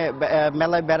পরিজন নিয়ে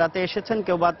মেলায় বেড়াতে এসেছেন,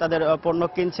 কেউ বা তাদের পণ্য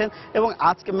কিনছেন। এবং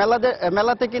আজকে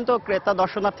মেলাতে কিন্তু ক্রেতা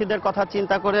দর্শনার্থীদের কথা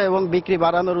চিন্তা করে এবং বিক্রি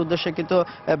বাড়ানোর উদ্দেশ্যে কিন্তু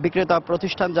বিক্রেতা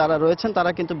প্রতিষ্ঠান যারা রয়েছেন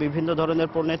তারা কিন্তু বিভিন্ন ধরনের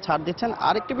পণ্যের ছাড় দিচ্ছেন।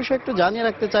 আরেকটি বিষয় একটু জানিয়ে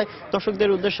রাখতে চাই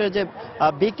দর্শকদের উদ্দেশ্যে, যে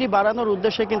বিক্রি বাড়ানোর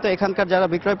উদ্দেশ্যে কিন্তু এখানকার যারা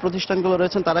বিক্রয় প্রতিষ্ঠানগুলো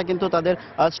রয়েছেন তারা কিন্তু তাদের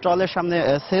স্টলের সামনে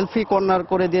সেলফি কর্নার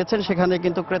করে দিয়েছেন। সেখানে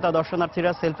কিন্তু ক্রেতা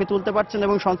দর্শনার্থীরা সেলফি তুলতে পারছেন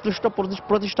এবং সংশ্লিষ্ট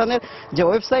প্রতিষ্ঠানের যে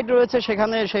ওয়েবসাইট রয়েছে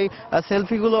সেখানে সেই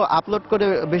সেলফিগুলো আপলোড করে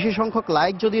বেশি সংখ্যক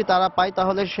লাইক যদি তারা পায়,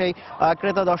 তাহলে সেই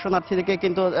ক্রেতা দর্শনার্থীদেরকে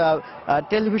কিন্তু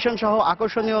টেলিভিশন সহ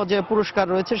আকর্ষণীয় যে পুরস্কার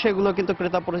রয়েছে সেগুলো কিন্তু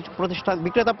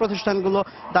বিক্রেতা প্রতিষ্ঠানগুলো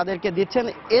তাদেরকে দিচ্ছেন।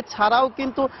 এছাড়াও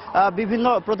কিন্তু বিভিন্ন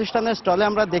প্রতিষ্ঠানের স্টলে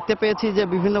আমরা দেখতে পেয়েছি যে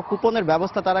বিভিন্ন কুপনের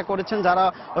ব্যবস্থা তারা করেছেন। যারা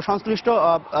সংশ্লিষ্ট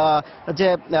যে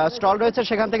স্টল রয়েছে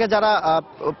সেখান থেকে যারা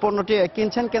পণ্যটি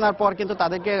কিনছেন, কেনার পর কিন্তু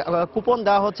তাদেরকে কুপন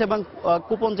দেওয়া হচ্ছে এবং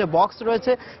কুপন যে বক্স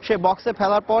রয়েছে সেই বক্সে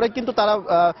ফেলার পরে কিন্তু তারা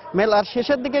মেলার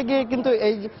শেষের দিকে গিয়ে কিন্তু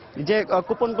এই যে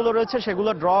কুপনগুলো রয়েছে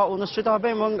সেগুলো ড্র অনুষ্ঠিত হবে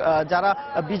এবং যারা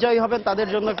বিজয়ী হবেন তাদের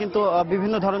জন্য কিন্তু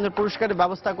বিভিন্ন ধরনের পুরস্কারের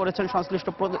ব্যবস্থা করেছেন সংশ্লিষ্ট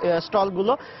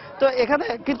স্টলগুলো। তো এখানে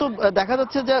কিন্তু দেখা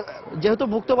যাচ্ছে যে যেহেতু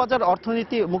মুক্তবাজার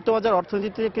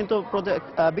অর্থনীতিতে কিন্তু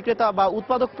বিক্রেতা বা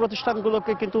উৎপাদক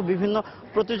প্রতিষ্ঠানগুলোকে কিন্তু বিভিন্ন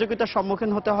প্রতিযোগিতার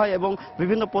সম্মুখীন হতে হয় এবং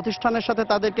বিভিন্ন প্রতিষ্ঠানের সাথে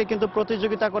তাদেরকে কিন্তু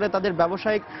প্রতিযোগিতা করে তাদের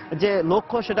ব্যবসায়িক যে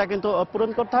লক্ষ্য সেটা কিন্তু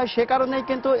পূরণ করতে হয়। সে কারণেই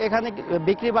কিন্তু এখানে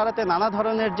বিক্রি বাড়াতে নানা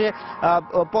ধরনের যে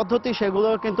পদ্ধতি সেগুলো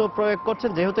কিন্তু প্রয়োগ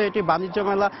করছেন। যেহেতু এটি বাণিজ্য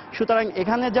মেলা, সুতরাং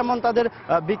এখানে যেমন তাদের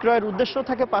বিক্রয়ের উদ্দেশ্য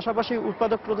থাকে, পাশাপাশি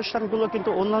উৎপাদক প্রতিষ্ঠানগুলো কিন্তু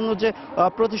অন্যান্য যে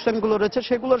প্রতিষ্ঠানগুলো রয়েছে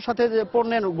সেগুলোর সাথে যে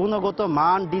পণ্যের গুণগত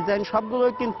মান, ডিজাইন সবগুলো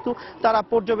কিন্তু তারা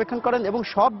পর্যবেক্ষণ করেন এবং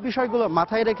সব বিষয়গুলো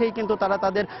মাথায় রেখেই কিন্তু তারা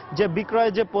তাদের যে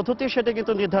বিক্রয়ের যে পদ্ধতি সেটা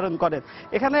কিন্তু নির্ধারণ করেন।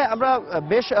 এখানে আমরা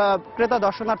বেশ ক্রেতা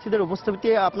দর্শনার্থীদের উপস্থিতি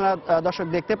আপনারা দর্শক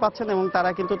দেখতে পাচ্ছেন এবং তারা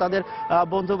কিন্তু তাদের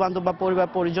বন্ধু বান্ধব বা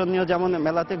পরিবার পরিজন নিয়ে যেমন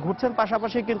মেলাতে ঘুরছেন,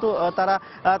 পাশাপাশি কিন্তু তারা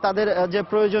তাদের যে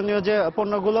প্রয়োজনীয় যে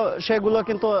পণ্যগুলো সেগুলো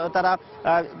কিন্তু তারা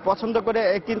পছন্দ করে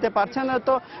কিনতে পারছেন।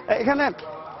 তো এখানে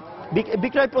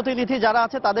বিক্রয় প্রতিনিধি যারা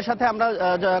আছে তাদের সাথে আমরা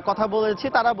কথা বলেছি।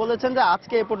 তারা বলেছেন যে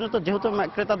আজকে এ পর্যন্ত যেহেতু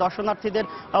ক্রেতা দর্শনার্থীদের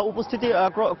উপস্থিতি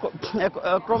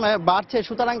ক্রমে বাড়ছে,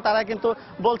 সুতরাং তারা কিন্তু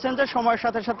বলছেন যে সময়ের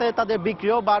সাথে সাথে তাদের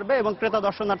বিক্রিও বাড়বে এবং ক্রেতা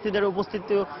দর্শনার্থীদের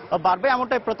উপস্থিতিও বাড়বে,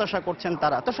 এমনটাই প্রত্যাশা করছেন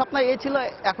তারা। তো স্বপ্না, এই ছিল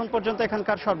এখন পর্যন্ত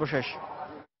এখানকার সর্বশেষ।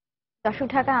 দর্শক,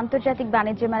 ঢাকা আন্তর্জাতিক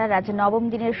বাণিজ্য মেলার আজ নবম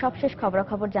দিনের সবশেষ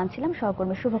খবরাখবর জানছিলাম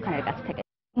সহকর্মী শুভ খানের কাছ থেকে।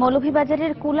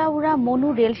 মৌলভীবাজারের কুলাউড়া মনু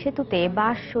রেল সেতুতে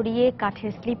বাঁশ সরিয়ে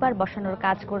কাঠের স্লিপার বসানোর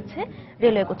কাজ করছে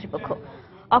রেলওয়ে কর্তৃপক্ষ।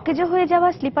 অকেজো হয়ে যাওয়া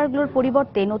স্লিপারগুলোর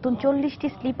পরিবর্তে নতুন 40টি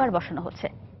স্লিপার বসানো হচ্ছে।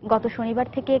 গত শনিবার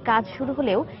থেকে কাজ শুরু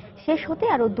হলেও শেষ হতে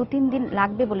আরও 2-3 দিন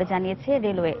লাগবে বলে জানিয়েছে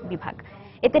রেলওয়ে বিভাগ।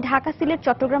 এতে ঢাকা সিলেট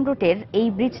চট্টগ্রাম রুটের এই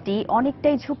ব্রিজটি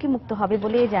অনেকটাই ঝুঁকিমুক্ত হবে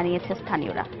বলে জানিয়েছে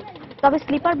স্থানীয়রা। তবে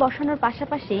স্লিপার বসানোর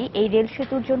পাশাপাশি এই রেল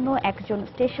সেতুর জন্য একজন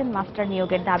স্টেশন মাস্টার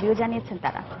নিয়োগের দাবিও জানিয়েছেন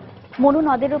তারা। মনু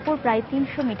নদের ওপর প্রায়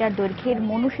 300 মিটার দৈর্ঘ্যের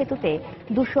মনু সেতুতে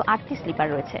 208টি স্লিপার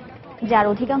রয়েছে, যার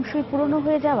অধিকাংশই পুরনো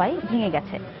হয়ে যাওয়ায় ভেঙে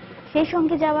গেছে।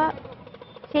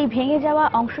 সেই ভেঙে যাওয়া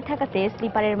অংশ ঠেকাতে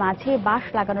স্লিপারের মাঝে বাঁশ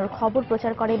লাগানোর খবর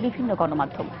প্রচার করে বিভিন্ন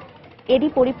গণমাধ্যম। এরই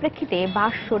পরিপ্রেক্ষিতে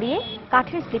বাঁশ সরিয়ে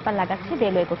কাঠের স্লিপার লাগাচ্ছে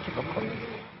রেলওয়ে কর্তৃপক্ষ।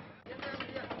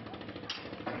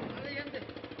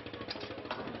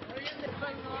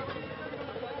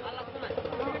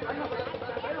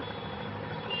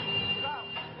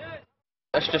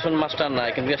 স্টেশন মাস্টার নাই,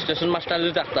 কিন্তু স্টেশন মাস্টার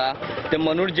যদি থাকতা তো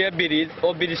মনুর যে ব্রিজ ও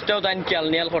ব্রিজটাও তাই খেয়াল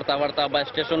নিয়াল করতে পারতা বা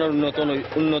স্টেশনের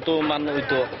উন্নত মান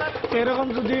হইতো। এরকম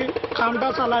যদি কামটা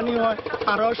চালানি হয়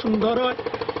আরো সুন্দর হয়,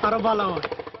 আরো ভালো হয়।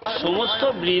 সমস্ত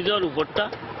ব্রিজের উপরটা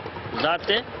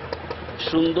যাতে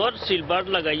সুন্দর সিলভার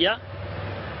লাগাইয়া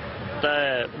তা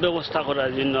ব্যবস্থা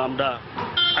করার জন্য আমরা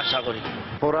আশা করি।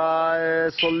 প্রায়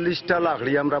 40টা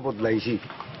লাকড়ি আমরা বদলাইছি।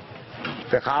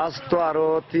 কাজ তো আরো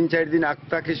 3-4 দিন আগ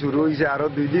থেকে শুরু হয়েছে, আরো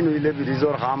 2 দিন হইলে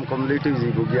ব্রিজের কাম কমপ্লিট হয়ে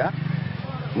যাব গিয়া।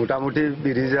 মোটামুটি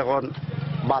ব্রিজ এখন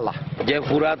বালা। যে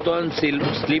পুরাতন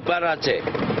স্লিপার আছে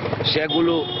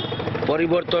সেগুলো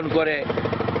পরিবর্তন করে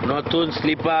নতুন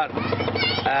স্লিপার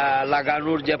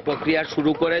লাগানোর যে প্রক্রিয়া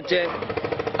শুরু করেছে,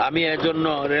 আমি এজন্য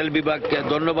রেল বিভাগকে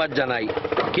ধন্যবাদ জানাই।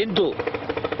 কিন্তু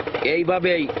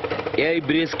এইভাবেই এই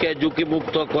ব্রিজকে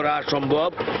ঝুঁকিমুক্ত করা সম্ভব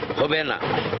হবে না।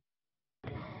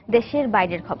 দেশের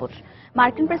বাইরের খবর।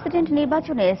 মার্কিন প্রেসিডেন্ট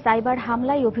নির্বাচনে সাইবার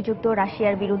হামলায় অভিযুক্ত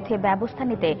রাশিয়ার বিরুদ্ধে ব্যবস্থা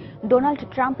নিতে ডোনাল্ড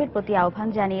ট্রাম্পের প্রতি আহ্বান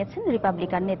জানিয়েছেন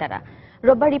রিপাবলিকান নেতারা।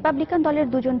 রোববার রিপাবলিকান দলের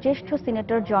দুজন জ্যেষ্ঠ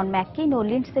সিনেটর জন ম্যাককেইন ও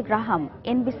লিন্ডসে গ্রাহাম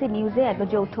এনবিসি নিউজে এক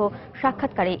যৌথ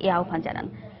সাক্ষাৎকারে এই আহ্বান জানান।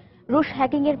 রুশ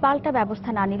হ্যাকিংয়ের পাল্টা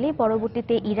ব্যবস্থা না নিলে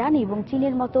পরবর্তীতে ইরান এবং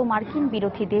চীনের মতো মার্কিন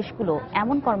বিরোধী দেশগুলো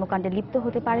এমন কর্মকাণ্ডে লিপ্ত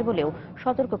হতে পারে বলেও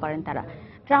সতর্ক করেন তারা।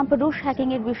 ট্রাম্প রুশ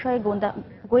হ্যাকিংয়ের বিষয়ে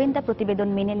গোয়েন্দা প্রতিবেদন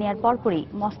মেনে নেওয়ার পরপরই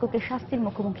মস্কোকে শাস্তির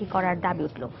মুখোমুখি করার দাবি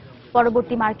উঠল।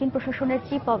 পরবর্তী মার্কিন প্রশাসনের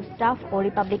chief of staff O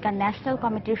Republican national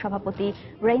কমিটির সভাপতি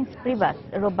রেইন্স প্রিভাস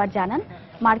রোববার জানান,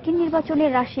 মার্কিন নির্বাচনে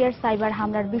রাশিয়ার সাইবার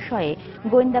হামলার বিষয়ে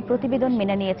গোয়েন্দা প্রতিবেদন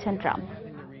মেনে নিয়েছেন ট্রাম্প।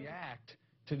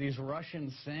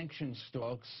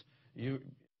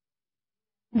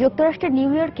 যুক্তরাষ্ট্রের নিউ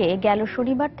ইয়র্কে গেল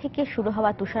শনিবার থেকে শুরু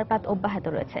হওয়া তুষারপাত অব্যাহত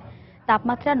রয়েছে।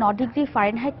 তাপমাত্রা 9 ডিগ্রি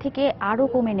ফারেনহাইট থেকে আরও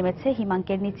কমে নেমেছে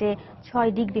হিমাঙ্কের নিচে 6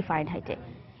 ডিগ্রি ফারেনহাইটে।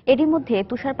 এরই মধ্যে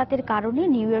তুষারপাতের কারণে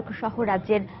নিউ ইয়র্ক সহ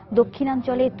রাজ্যের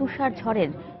দক্ষিণাঞ্চলে তুষার ঝড়ের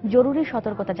জরুরি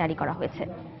সতর্কতা জারি করা হয়েছে।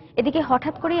 এদিকে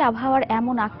হঠাৎ করেই আবহাওয়ার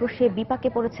এমন আক্রোশে বিপাকে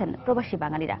পড়েছেন প্রবাসী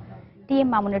বাঙালিরা। টিএম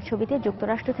মামুনের ছবিতে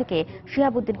যুক্তরাষ্ট্র থেকে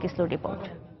শিহাবুদ্দিন কিসলুর রিপোর্ট।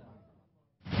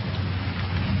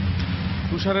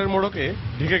 তুষারের মোড়কে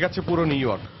ঢেকে গেছে পুরো নিউ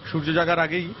ইয়র্ক। সূর্য জাগার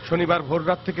আগেই শনিবার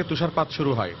ভোররাত থেকে তুষারপাত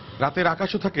শুরু হয়। রাতের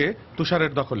আকাশও থাকে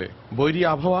তুষারের দখলে। বৈরী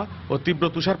আবহাওয়া ও তীব্র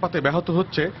তুষারপাতে ব্যাহত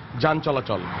হচ্ছে যান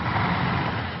চলাচল।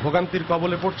 ভোগান্তির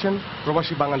কবলে পড়ছেন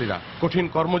প্রবাসী বাঙালিরা। কঠিন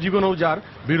কর্মজীবনেও যার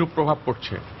বিরূপ প্রভাব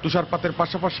পড়ছে। তুষারপাতের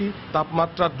পাশাপাশি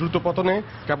তাপমাত্রার দ্রুত পতনে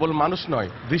কেবল মানুষ নয়,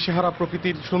 দিশেহারা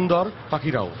প্রকৃতির সুন্দর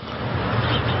পাখিরাও।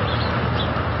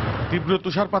 তীব্র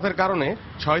তুষারপাতের কারণে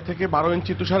 6 থেকে 12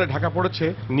 ইঞ্চি তুষারে ঢাকা পড়েছে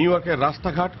নিউ ইয়র্কের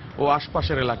রাস্তাঘাট ও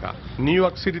আশপাশের এলাকা। নিউ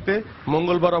ইয়র্ক সিটিতে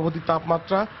মঙ্গলবার অবধি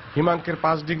তাপমাত্রা হিমাঙ্কের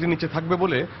 5 ডিগ্রি নিচে থাকবে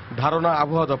বলে ধারণা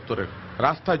আবহাওয়া দপ্তরের।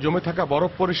 রাস্তায় জমে থাকা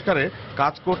বরফ পরিষ্কারে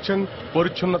কাজ করছেন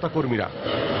পরিচ্ছন্নতা কর্মীরা।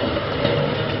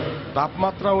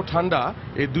 তাপমাত্রা ও ঠান্ডা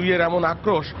এই দুইয়ের এমন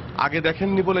আক্রোশ আগে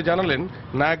দেখেননি বলে জানালেন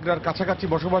নায়াগ্রার কাছাকাছি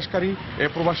বসবাসকারী এ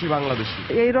প্রবাসী বাংলাদেশি।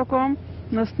 এইরকম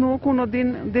স্নো কোনোদিন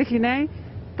দেখি নাই,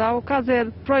 তাও কাজের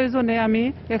প্রয়োজনে আমি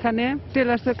এখানে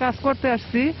টেলার্সে কাজ করতে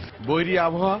আসছি। বৈরী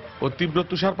আবহাওয়া ও তীব্র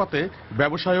তুষারপাতে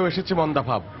ব্যবসায়ও এসেছে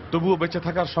মন্দাভাব। তবুও বেঁচে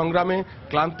থাকার সংগ্রামে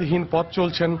ক্লান্তিহীন পথ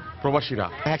চলছেন প্রবাসীরা।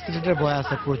 অ্যাক্সিডেন্টের ভয়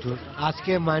আছে প্রচুর।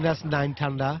 আজকে -9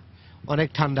 ঠান্ডা, অনেক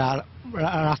ঠান্ডা,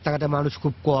 রাস্তাঘাটে মানুষ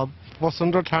খুব কম।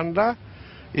 প্রচন্ড ঠান্ডা।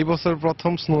 এই বছর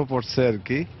প্রথম স্নো পড়ছে আর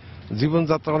কি।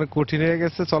 জীবনযাত্রা অনেক কঠিন হয়ে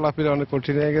গেছে, চলাফেরা অনেক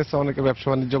কঠিন হয়ে গেছে, অনেকে ব্যবসা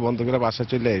বাণিজ্য বন্ধ করে বাসায়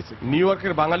চলে আসছে। নিউ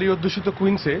ইয়র্কের বাঙালি অধ্যুষিত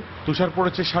কুইন্সে তুষার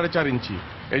পড়েছে 4.5 ইঞ্চি।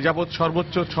 এই যাবৎ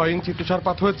সর্বোচ্চ 6 ইঞ্চি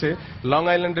তুষারপাত হয়েছে লং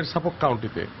আইল্যান্ডের সাফক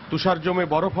কাউন্টিতে। তুষার জমে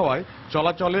বরফ হওয়ায়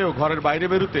চলাচলে ও ঘরের বাইরে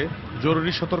বেরোতে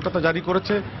জরুরি সতর্কতা জারি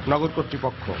করেছে নগর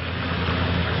কর্তৃপক্ষ।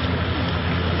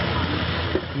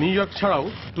 নিউ ইয়র্ক ছাড়াও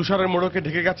তুষারের মোড়কে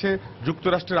ঢেকে গেছে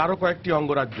যুক্তরাষ্ট্রের আরও কয়েকটি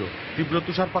অঙ্গরাজ্য। তীব্র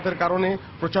তুষারপাতের কারণে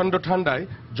প্রচণ্ড ঠান্ডায়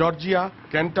জর্জিয়া,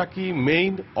 কেন্টাকি,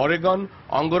 মেইন, অরেগন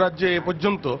অঙ্গরাজ্যে এ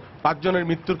পর্যন্ত 5 জনের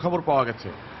মৃত্যুর খবর পাওয়া গেছে।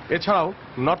 এছাড়াও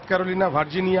নর্থ ক্যারোলিনা,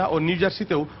 ভার্জিনিয়া ও নিউ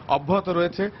জার্সিতেও অব্যাহত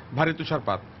রয়েছে ভারী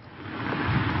তুষারপাত।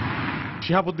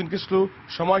 শিহাবুদ্দিন কিসলু,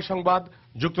 সময় সংবাদ,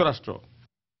 যুক্তরাষ্ট্র।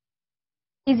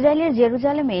 ইসরায়েলের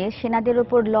জেরুজালেমে সেনাদের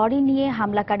উপর লরি নিয়ে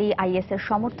হামলাকারী আইএসের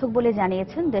সমর্থক বলে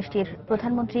জানিয়েছেন দেশটির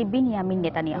প্রধানমন্ত্রী বিনিয়ামিন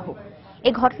নেতানিয়াহু।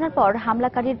 এই ঘটনার পর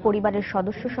হামলাকারীর পরিবারের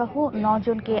সদস্য সহ 9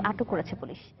 জনকে আটক করেছে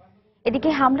পুলিশ। এদিকে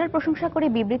হামলার প্রশংসা করে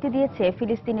বিবৃতি দিয়েছে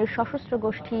ফিলিস্তিনের সশস্ত্র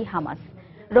গোষ্ঠী হামাস।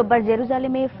 রোববার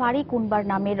জেরুজালেমে ফারিক উনবার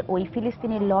নামের ওই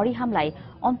ফিলিস্তিনের লরি হামলায়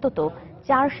অন্তত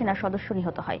 4 সেনা সদস্য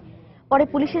নিহত হয়। পরে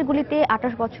পুলিশের গুলিতে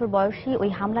 28 বছর বয়সী ওই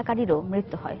হামলাকারীরও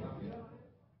মৃত্যু হয়।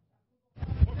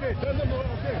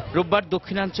 রোববার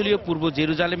দক্ষিণাঞ্চলীয় পূর্ব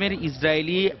জেরুজালেমের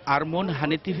ইসরায়েলি আরমন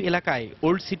হানেতিভ এলাকায়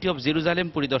ওল্ড সিটি অব জেরুজালেম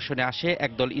পরিদর্শনে আসে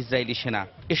একদল ইসরায়েলি সেনা।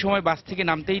 এ সময় বাস থেকে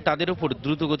নামতেই তাদের উপর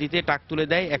দ্রুতগতিতে ট্রাক তুলে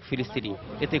দেয় এক ফিলিস্তিনি।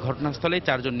 এতে ঘটনাস্থলে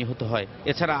 4 জন নিহত হয়।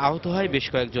 এছাড়া আহত হয় বেশ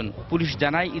কয়েকজন। পুলিশ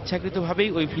জানায় ইচ্ছাকৃতভাবেই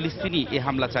ওই ফিলিস্তিনি এ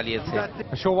হামলা চালিয়েছে।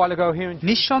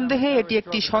 নিঃসন্দেহে এটি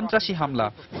একটি সন্ত্রাসী হামলা।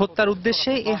 হত্যার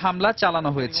উদ্দেশ্যে এ হামলা চালানো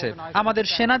হয়েছে। আমাদের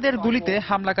সেনাদের গুলিতে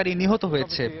হামলাকারী নিহত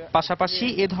হয়েছে। পাশাপাশি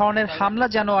এ ধরনের হামলা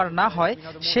যেন আর না হয়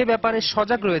সে ব্যাপারে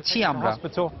সজাগ রয়েছি আমরা।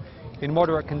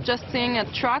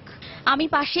 আমি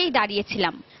পাশেই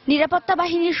দাঁড়িয়েছিলাম। নিরাপত্তা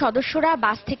বাহিনীর সদস্যরা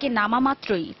বাস থেকে নামা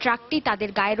মাত্রই ট্রাকটি তাদের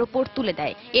গায়ের ওপর তুলে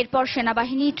দেয়। এরপর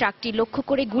সেনাবাহিনী ট্রাকটি লক্ষ্য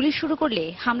করে গুলি শুরু করলে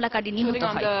হামলাকারী নিহত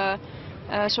হয়।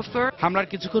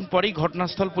 হামলার কিছুক্ষণ পরেই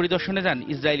ঘটনাস্থল পরিদর্শনে যান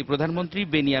ইসরায়েলি প্রধানমন্ত্রী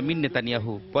বেনিয়ামিন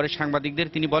নেতানিয়াহু। পরে সাংবাদিকদের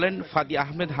তিনি বলেন, ফাদি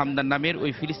আহমেদ হামদান নামের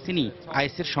ওই ফিলিস্তিনি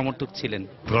আইএসের সমর্থক ছিলেন।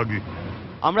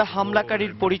 আমরা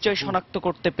হামলাকারীর পরিচয় শনাক্ত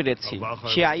করতে পেরেছি।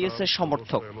 সে আইএস এর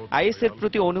সমর্থক। আইএস এর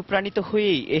প্রতি অনুপ্রাণিত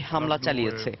হয়েই এই হামলা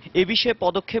চালিয়েছে। এ বিষয়ে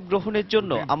পদক্ষেপ গ্রহণের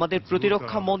জন্য আমাদের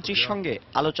প্রতিরক্ষা মন্ত্রীর সঙ্গে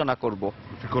আলোচনা করব।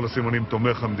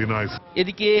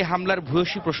 এদিকে হামলার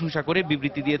ভূয়সী প্রশংসা করে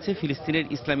বিবৃতি দিয়েছে ফিলিস্তিনের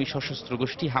ইসলামী সশস্ত্র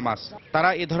গোষ্ঠী হামাস। তারা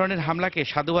এ ধরনের হামলাকে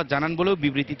সাধুবাদ জানান বলেও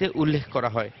বিবৃতিতে উল্লেখ করা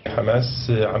হয়।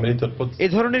 এ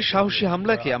ধরনের সাহসী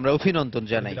হামলাকে আমরা অভিনন্দন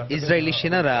জানাই। ইসরায়েলি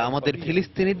সেনারা আমাদের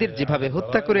ফিলিস্তিনিদের যেভাবে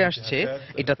হত্যা করে আসছে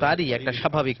এটা তারই একটা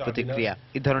স্বাভাবিক প্রতিক্রিয়া।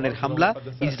 এ ধরনের হামলা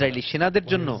ইসরায়েলি সেনাদের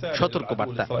জন্য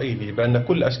সতর্কবার্তা।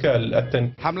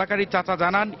 হামলাকারী চাচা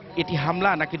জানান, এটি হামলা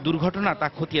নাকি দুর্ঘটনা তা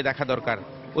খতিয়ে দেখা দরকার।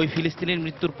 ওই ফিলিস্তিনির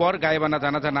মৃত্যুর পর গায়েবানা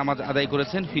জানাজা নামাজ আদায়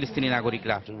করেছেন ফিলিস্তিনি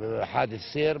নাগরিকরা।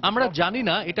 আমরা জানি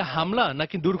না এটা হামলা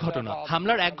নাকি দুর্ঘটনা।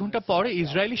 হামলার 1 ঘন্টা পরে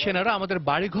ইসরায়েলি সেনারা আমাদের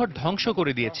বাড়িঘর ধ্বংস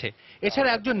করে দিয়েছে। এছাড়া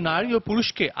একজন নারী ও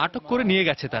পুরুষকে আটক করে নিয়ে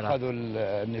গেছে তারা।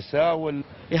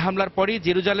 এই হামলার পরই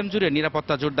জেরুজালেম জুড়ে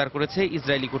নিরাপত্তা জোরদার করেছে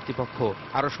ইসরায়েলি কর্তৃপক্ষ।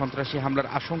 আরও সন্ত্রাসী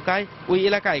হামলার আশঙ্কায় ওই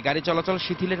এলাকায় গাড়ি চলাচল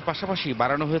শিথিলের পাশাপাশি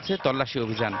বাড়ানো হয়েছে তল্লাশি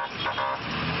অভিযান।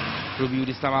 রবিউল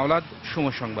ইসলাম আওলাদ,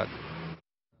 সময় সংবাদ।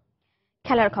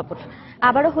 খেলার খবর,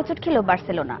 আবারও হোঁচট খেল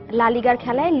বার্সেলোনা। লা লিগার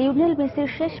খেলায় লিওনেল মেসির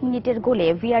শেষ মিনিটের গোলে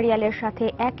ভিয়ারিয়ালের সাথে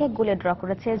 1-1 গোলে ড্র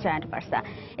করেছে জায়ান্ট বার্সা।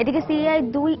 এদিকে সিরিয়ায়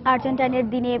 2 আর্জেন্টাইনের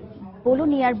দিনে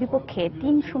বোলোনিয়ার বিপক্ষে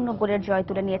 3-0 গোলের জয়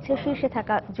তুলে নিয়েছে শীর্ষে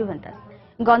থাকা জুভেন্টাস।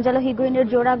 গঞ্জালো হিগুয়েনের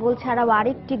জোড়া গোল ছাড়াও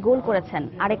আরেকটি গোল করেছেন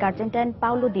আরেক আর্জেন্টাইন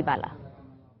পাউলো দিবালা।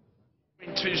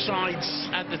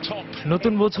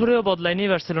 নতুন বছরেও বদলায়নি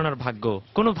বার্সেলোনার ভাগ্য।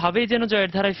 কোনোভাবেই যেন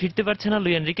জয়ের ধারায় ফিরতে পারছে না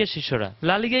লুই এনরিকের শিষ্যরা।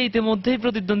 লা লিগায় ইতিমধ্যেই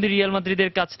প্রতিদ্বন্দ্বী রিয়াল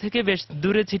মাদ্রিদের কাছ থেকে বেশ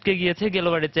দূরে ছিটকে গিয়েছে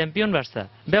গেলবারের চ্যাম্পিয়ন বার্সা।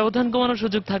 ব্যবধান কমানোর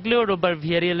সুযোগ থাকলেও রোববার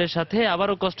ভিয়ারিয়ালের সাথে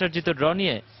আবারও কষ্টার্জিত ড্র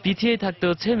নিয়ে পিছিয়েই থাকতে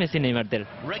হচ্ছে মেসি নেইমারদের।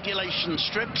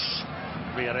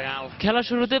 খেলা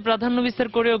শুরুতে প্রাধান্য বিস্তার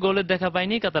করেও গোলের দেখা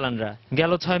পায়নি কাতালানরা।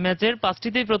 গেল 6 ম্যাচের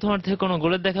 5টিতেই প্রথমার্ধে কোনো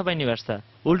গোলের দেখা পায়নি বার্সা।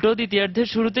 উল্টো দ্বিতীয়ার্ধের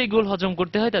শুরুতেই গোল হজম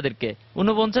করতে হয় তাদেরকে।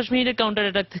 49 মিনিটে কাউন্টার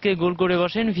অ্যাটাক থেকে গোল করে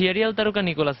বসেন ভিয়ারিয়াল তারকা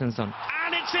নিকোলাস সেনসন।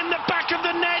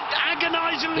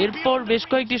 এরপর বেশ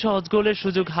কয়েকটি সহজ গোলের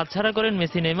সুযোগ হাতছাড়া করেন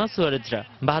মেসি, নেইমার, সুয়ারেজরা।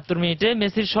 72 মিনিটে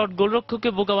মেসির শট গোলরক্ষককে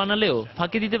বোকা বানালেও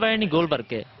ফাঁকি দিতে পারেনি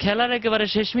গোলবারকে। খেলার একেবারে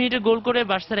শেষ মিনিটে গোল করে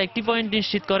বার্সার 1টি পয়েন্ট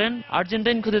নিশ্চিত করেন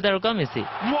আর্জেন্টাইন খুদে তারকা মেসি।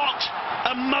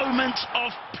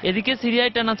 এদিকে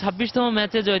সিরিয়ায় টানা 26তম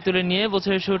ম্যাচে জয় তুলে নিয়ে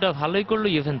বছরের শুরুটা ভালোই করলো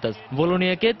ইউভেন্টাস।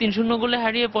 বোলোনিয়াকে 3-0 গোলে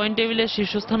হারিয়ে পয়েন্ট টেবিলের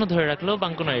শীর্ষস্থানও ধরে রাখলো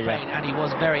বাঙ্কোনারিরা।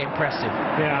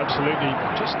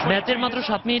 ম্যাচের মাত্র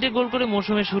 7 মিনিটে গোল করে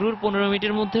মৌসুমের শুরুর 15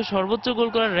 মিনিটের মধ্যে সর্বোচ্চ গোল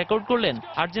করার রেকর্ড করলেন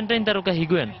আর্জেন্টাইন তারকা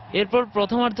হিগুয়েন। এরপর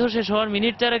প্রথমার্ধ শেষ হওয়ার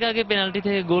মিনিট 4 আগে পেনাল্টি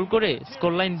থেকে গোল করে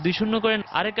স্কোরলাইন 2-0 করেন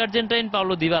আরেক আর্জেন্টাইন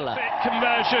পাওলো দিবালা।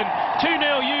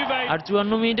 আর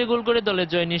 54 মিনিটে গোল করে দলের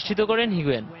জয় নিশ্চিত করেন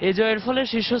হিগুয়েন। এই জয়ের ফলে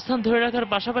শীর্ষস্থান ধরে রাখার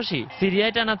পাশাপাশি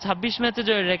সিরিয়ায় টানা 26 ম্যাচে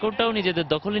জয়ের রেকর্ডটাও নিজেদের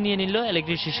দখলে নিয়ে নিল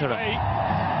অ্যালেগ্রির শিষ্যরা।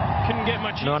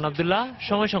 নোমান আব্দুল্লাহ,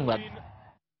 সময় সংবাদ।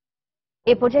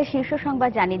 এ পর্যায়ে শীর্ষ সংবাদ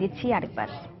জানিয়ে দিচ্ছি আরেকবার।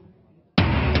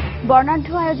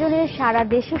 বর্ণাঢ্য আয়োজনে সারা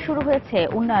দেশে শুরু হয়েছে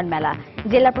উন্নয়ন মেলা।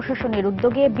 জেলা প্রশাসনের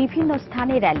উদ্যোগে বিভিন্ন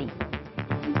স্থানে র্যালি।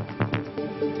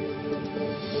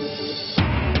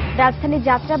 রাজধানীর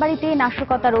যাত্রাবাড়িতে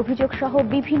নাশকতার অভিযোগ সহ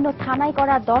বিভিন্ন থানায়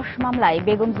করা 10 মামলায়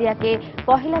বেগম জিয়াকে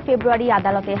 1 ফেব্রুয়ারি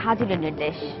আদালতে হাজিরের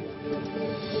নির্দেশ।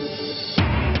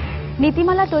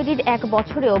 নীতিমালা তৈরির 1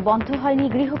 বছরেও বন্ধ হয়নি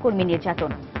গৃহকর্মী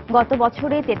নির্যাতন। গত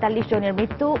বছরে 43 জনের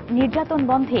মৃত্যু। নির্যাতন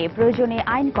বন্ধে প্রয়োজনে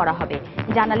আইন করা হবে,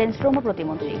 জানালেন শ্রম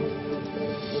প্রতিমন্ত্রী।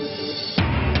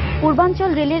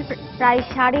 পূর্বাঞ্চল রেলের প্রায়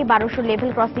 1250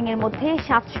 লেভেল ক্রসিং এর মধ্যে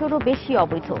 700রও বেশি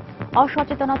অবৈধ।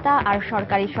 অসচেতনতা আর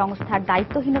সরকারি সংস্থার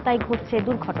দায়িত্বহীনতায় ঘটছে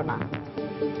দুর্ঘটনা।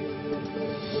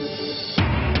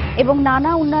 এবং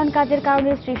নানা উন্নয়ন কাজের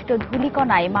কারণে সৃষ্ট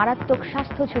ধূলিকণায় মারাত্মক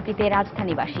স্বাস্থ্য ঝুঁকিতে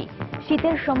রাজধানীবাসী।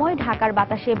 শীতের সময় ঢাকার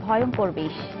বাতাসে ভয়ঙ্কর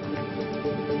বিষ।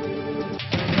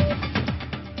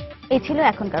 এই ছিল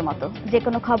এখনকার মতো। যে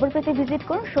কোনো খবর পেতে ভিজিট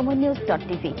করুন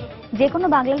সময়নিউজ.tv। যে কোনো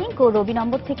বাংলা লিংক ও রবি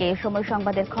নম্বর থেকে সময়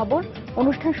সংবাদের খবর,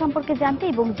 অনুষ্ঠান সম্পর্কে জানতে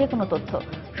এবং যে কোনো তথ্য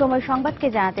সময় সংবাদকে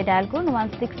জানাতে ডায়াল করুন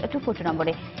 16242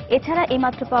 নম্বরে। এছাড়া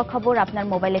এইমাত্র পাওয়া খবর আপনার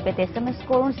মোবাইলে পেতে SMS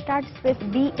করুন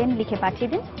 *BN লিখে পাঠিয়ে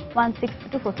দিন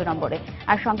 16242 নম্বরে।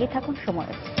 আর সঙ্গেই থাকুন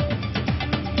সময়।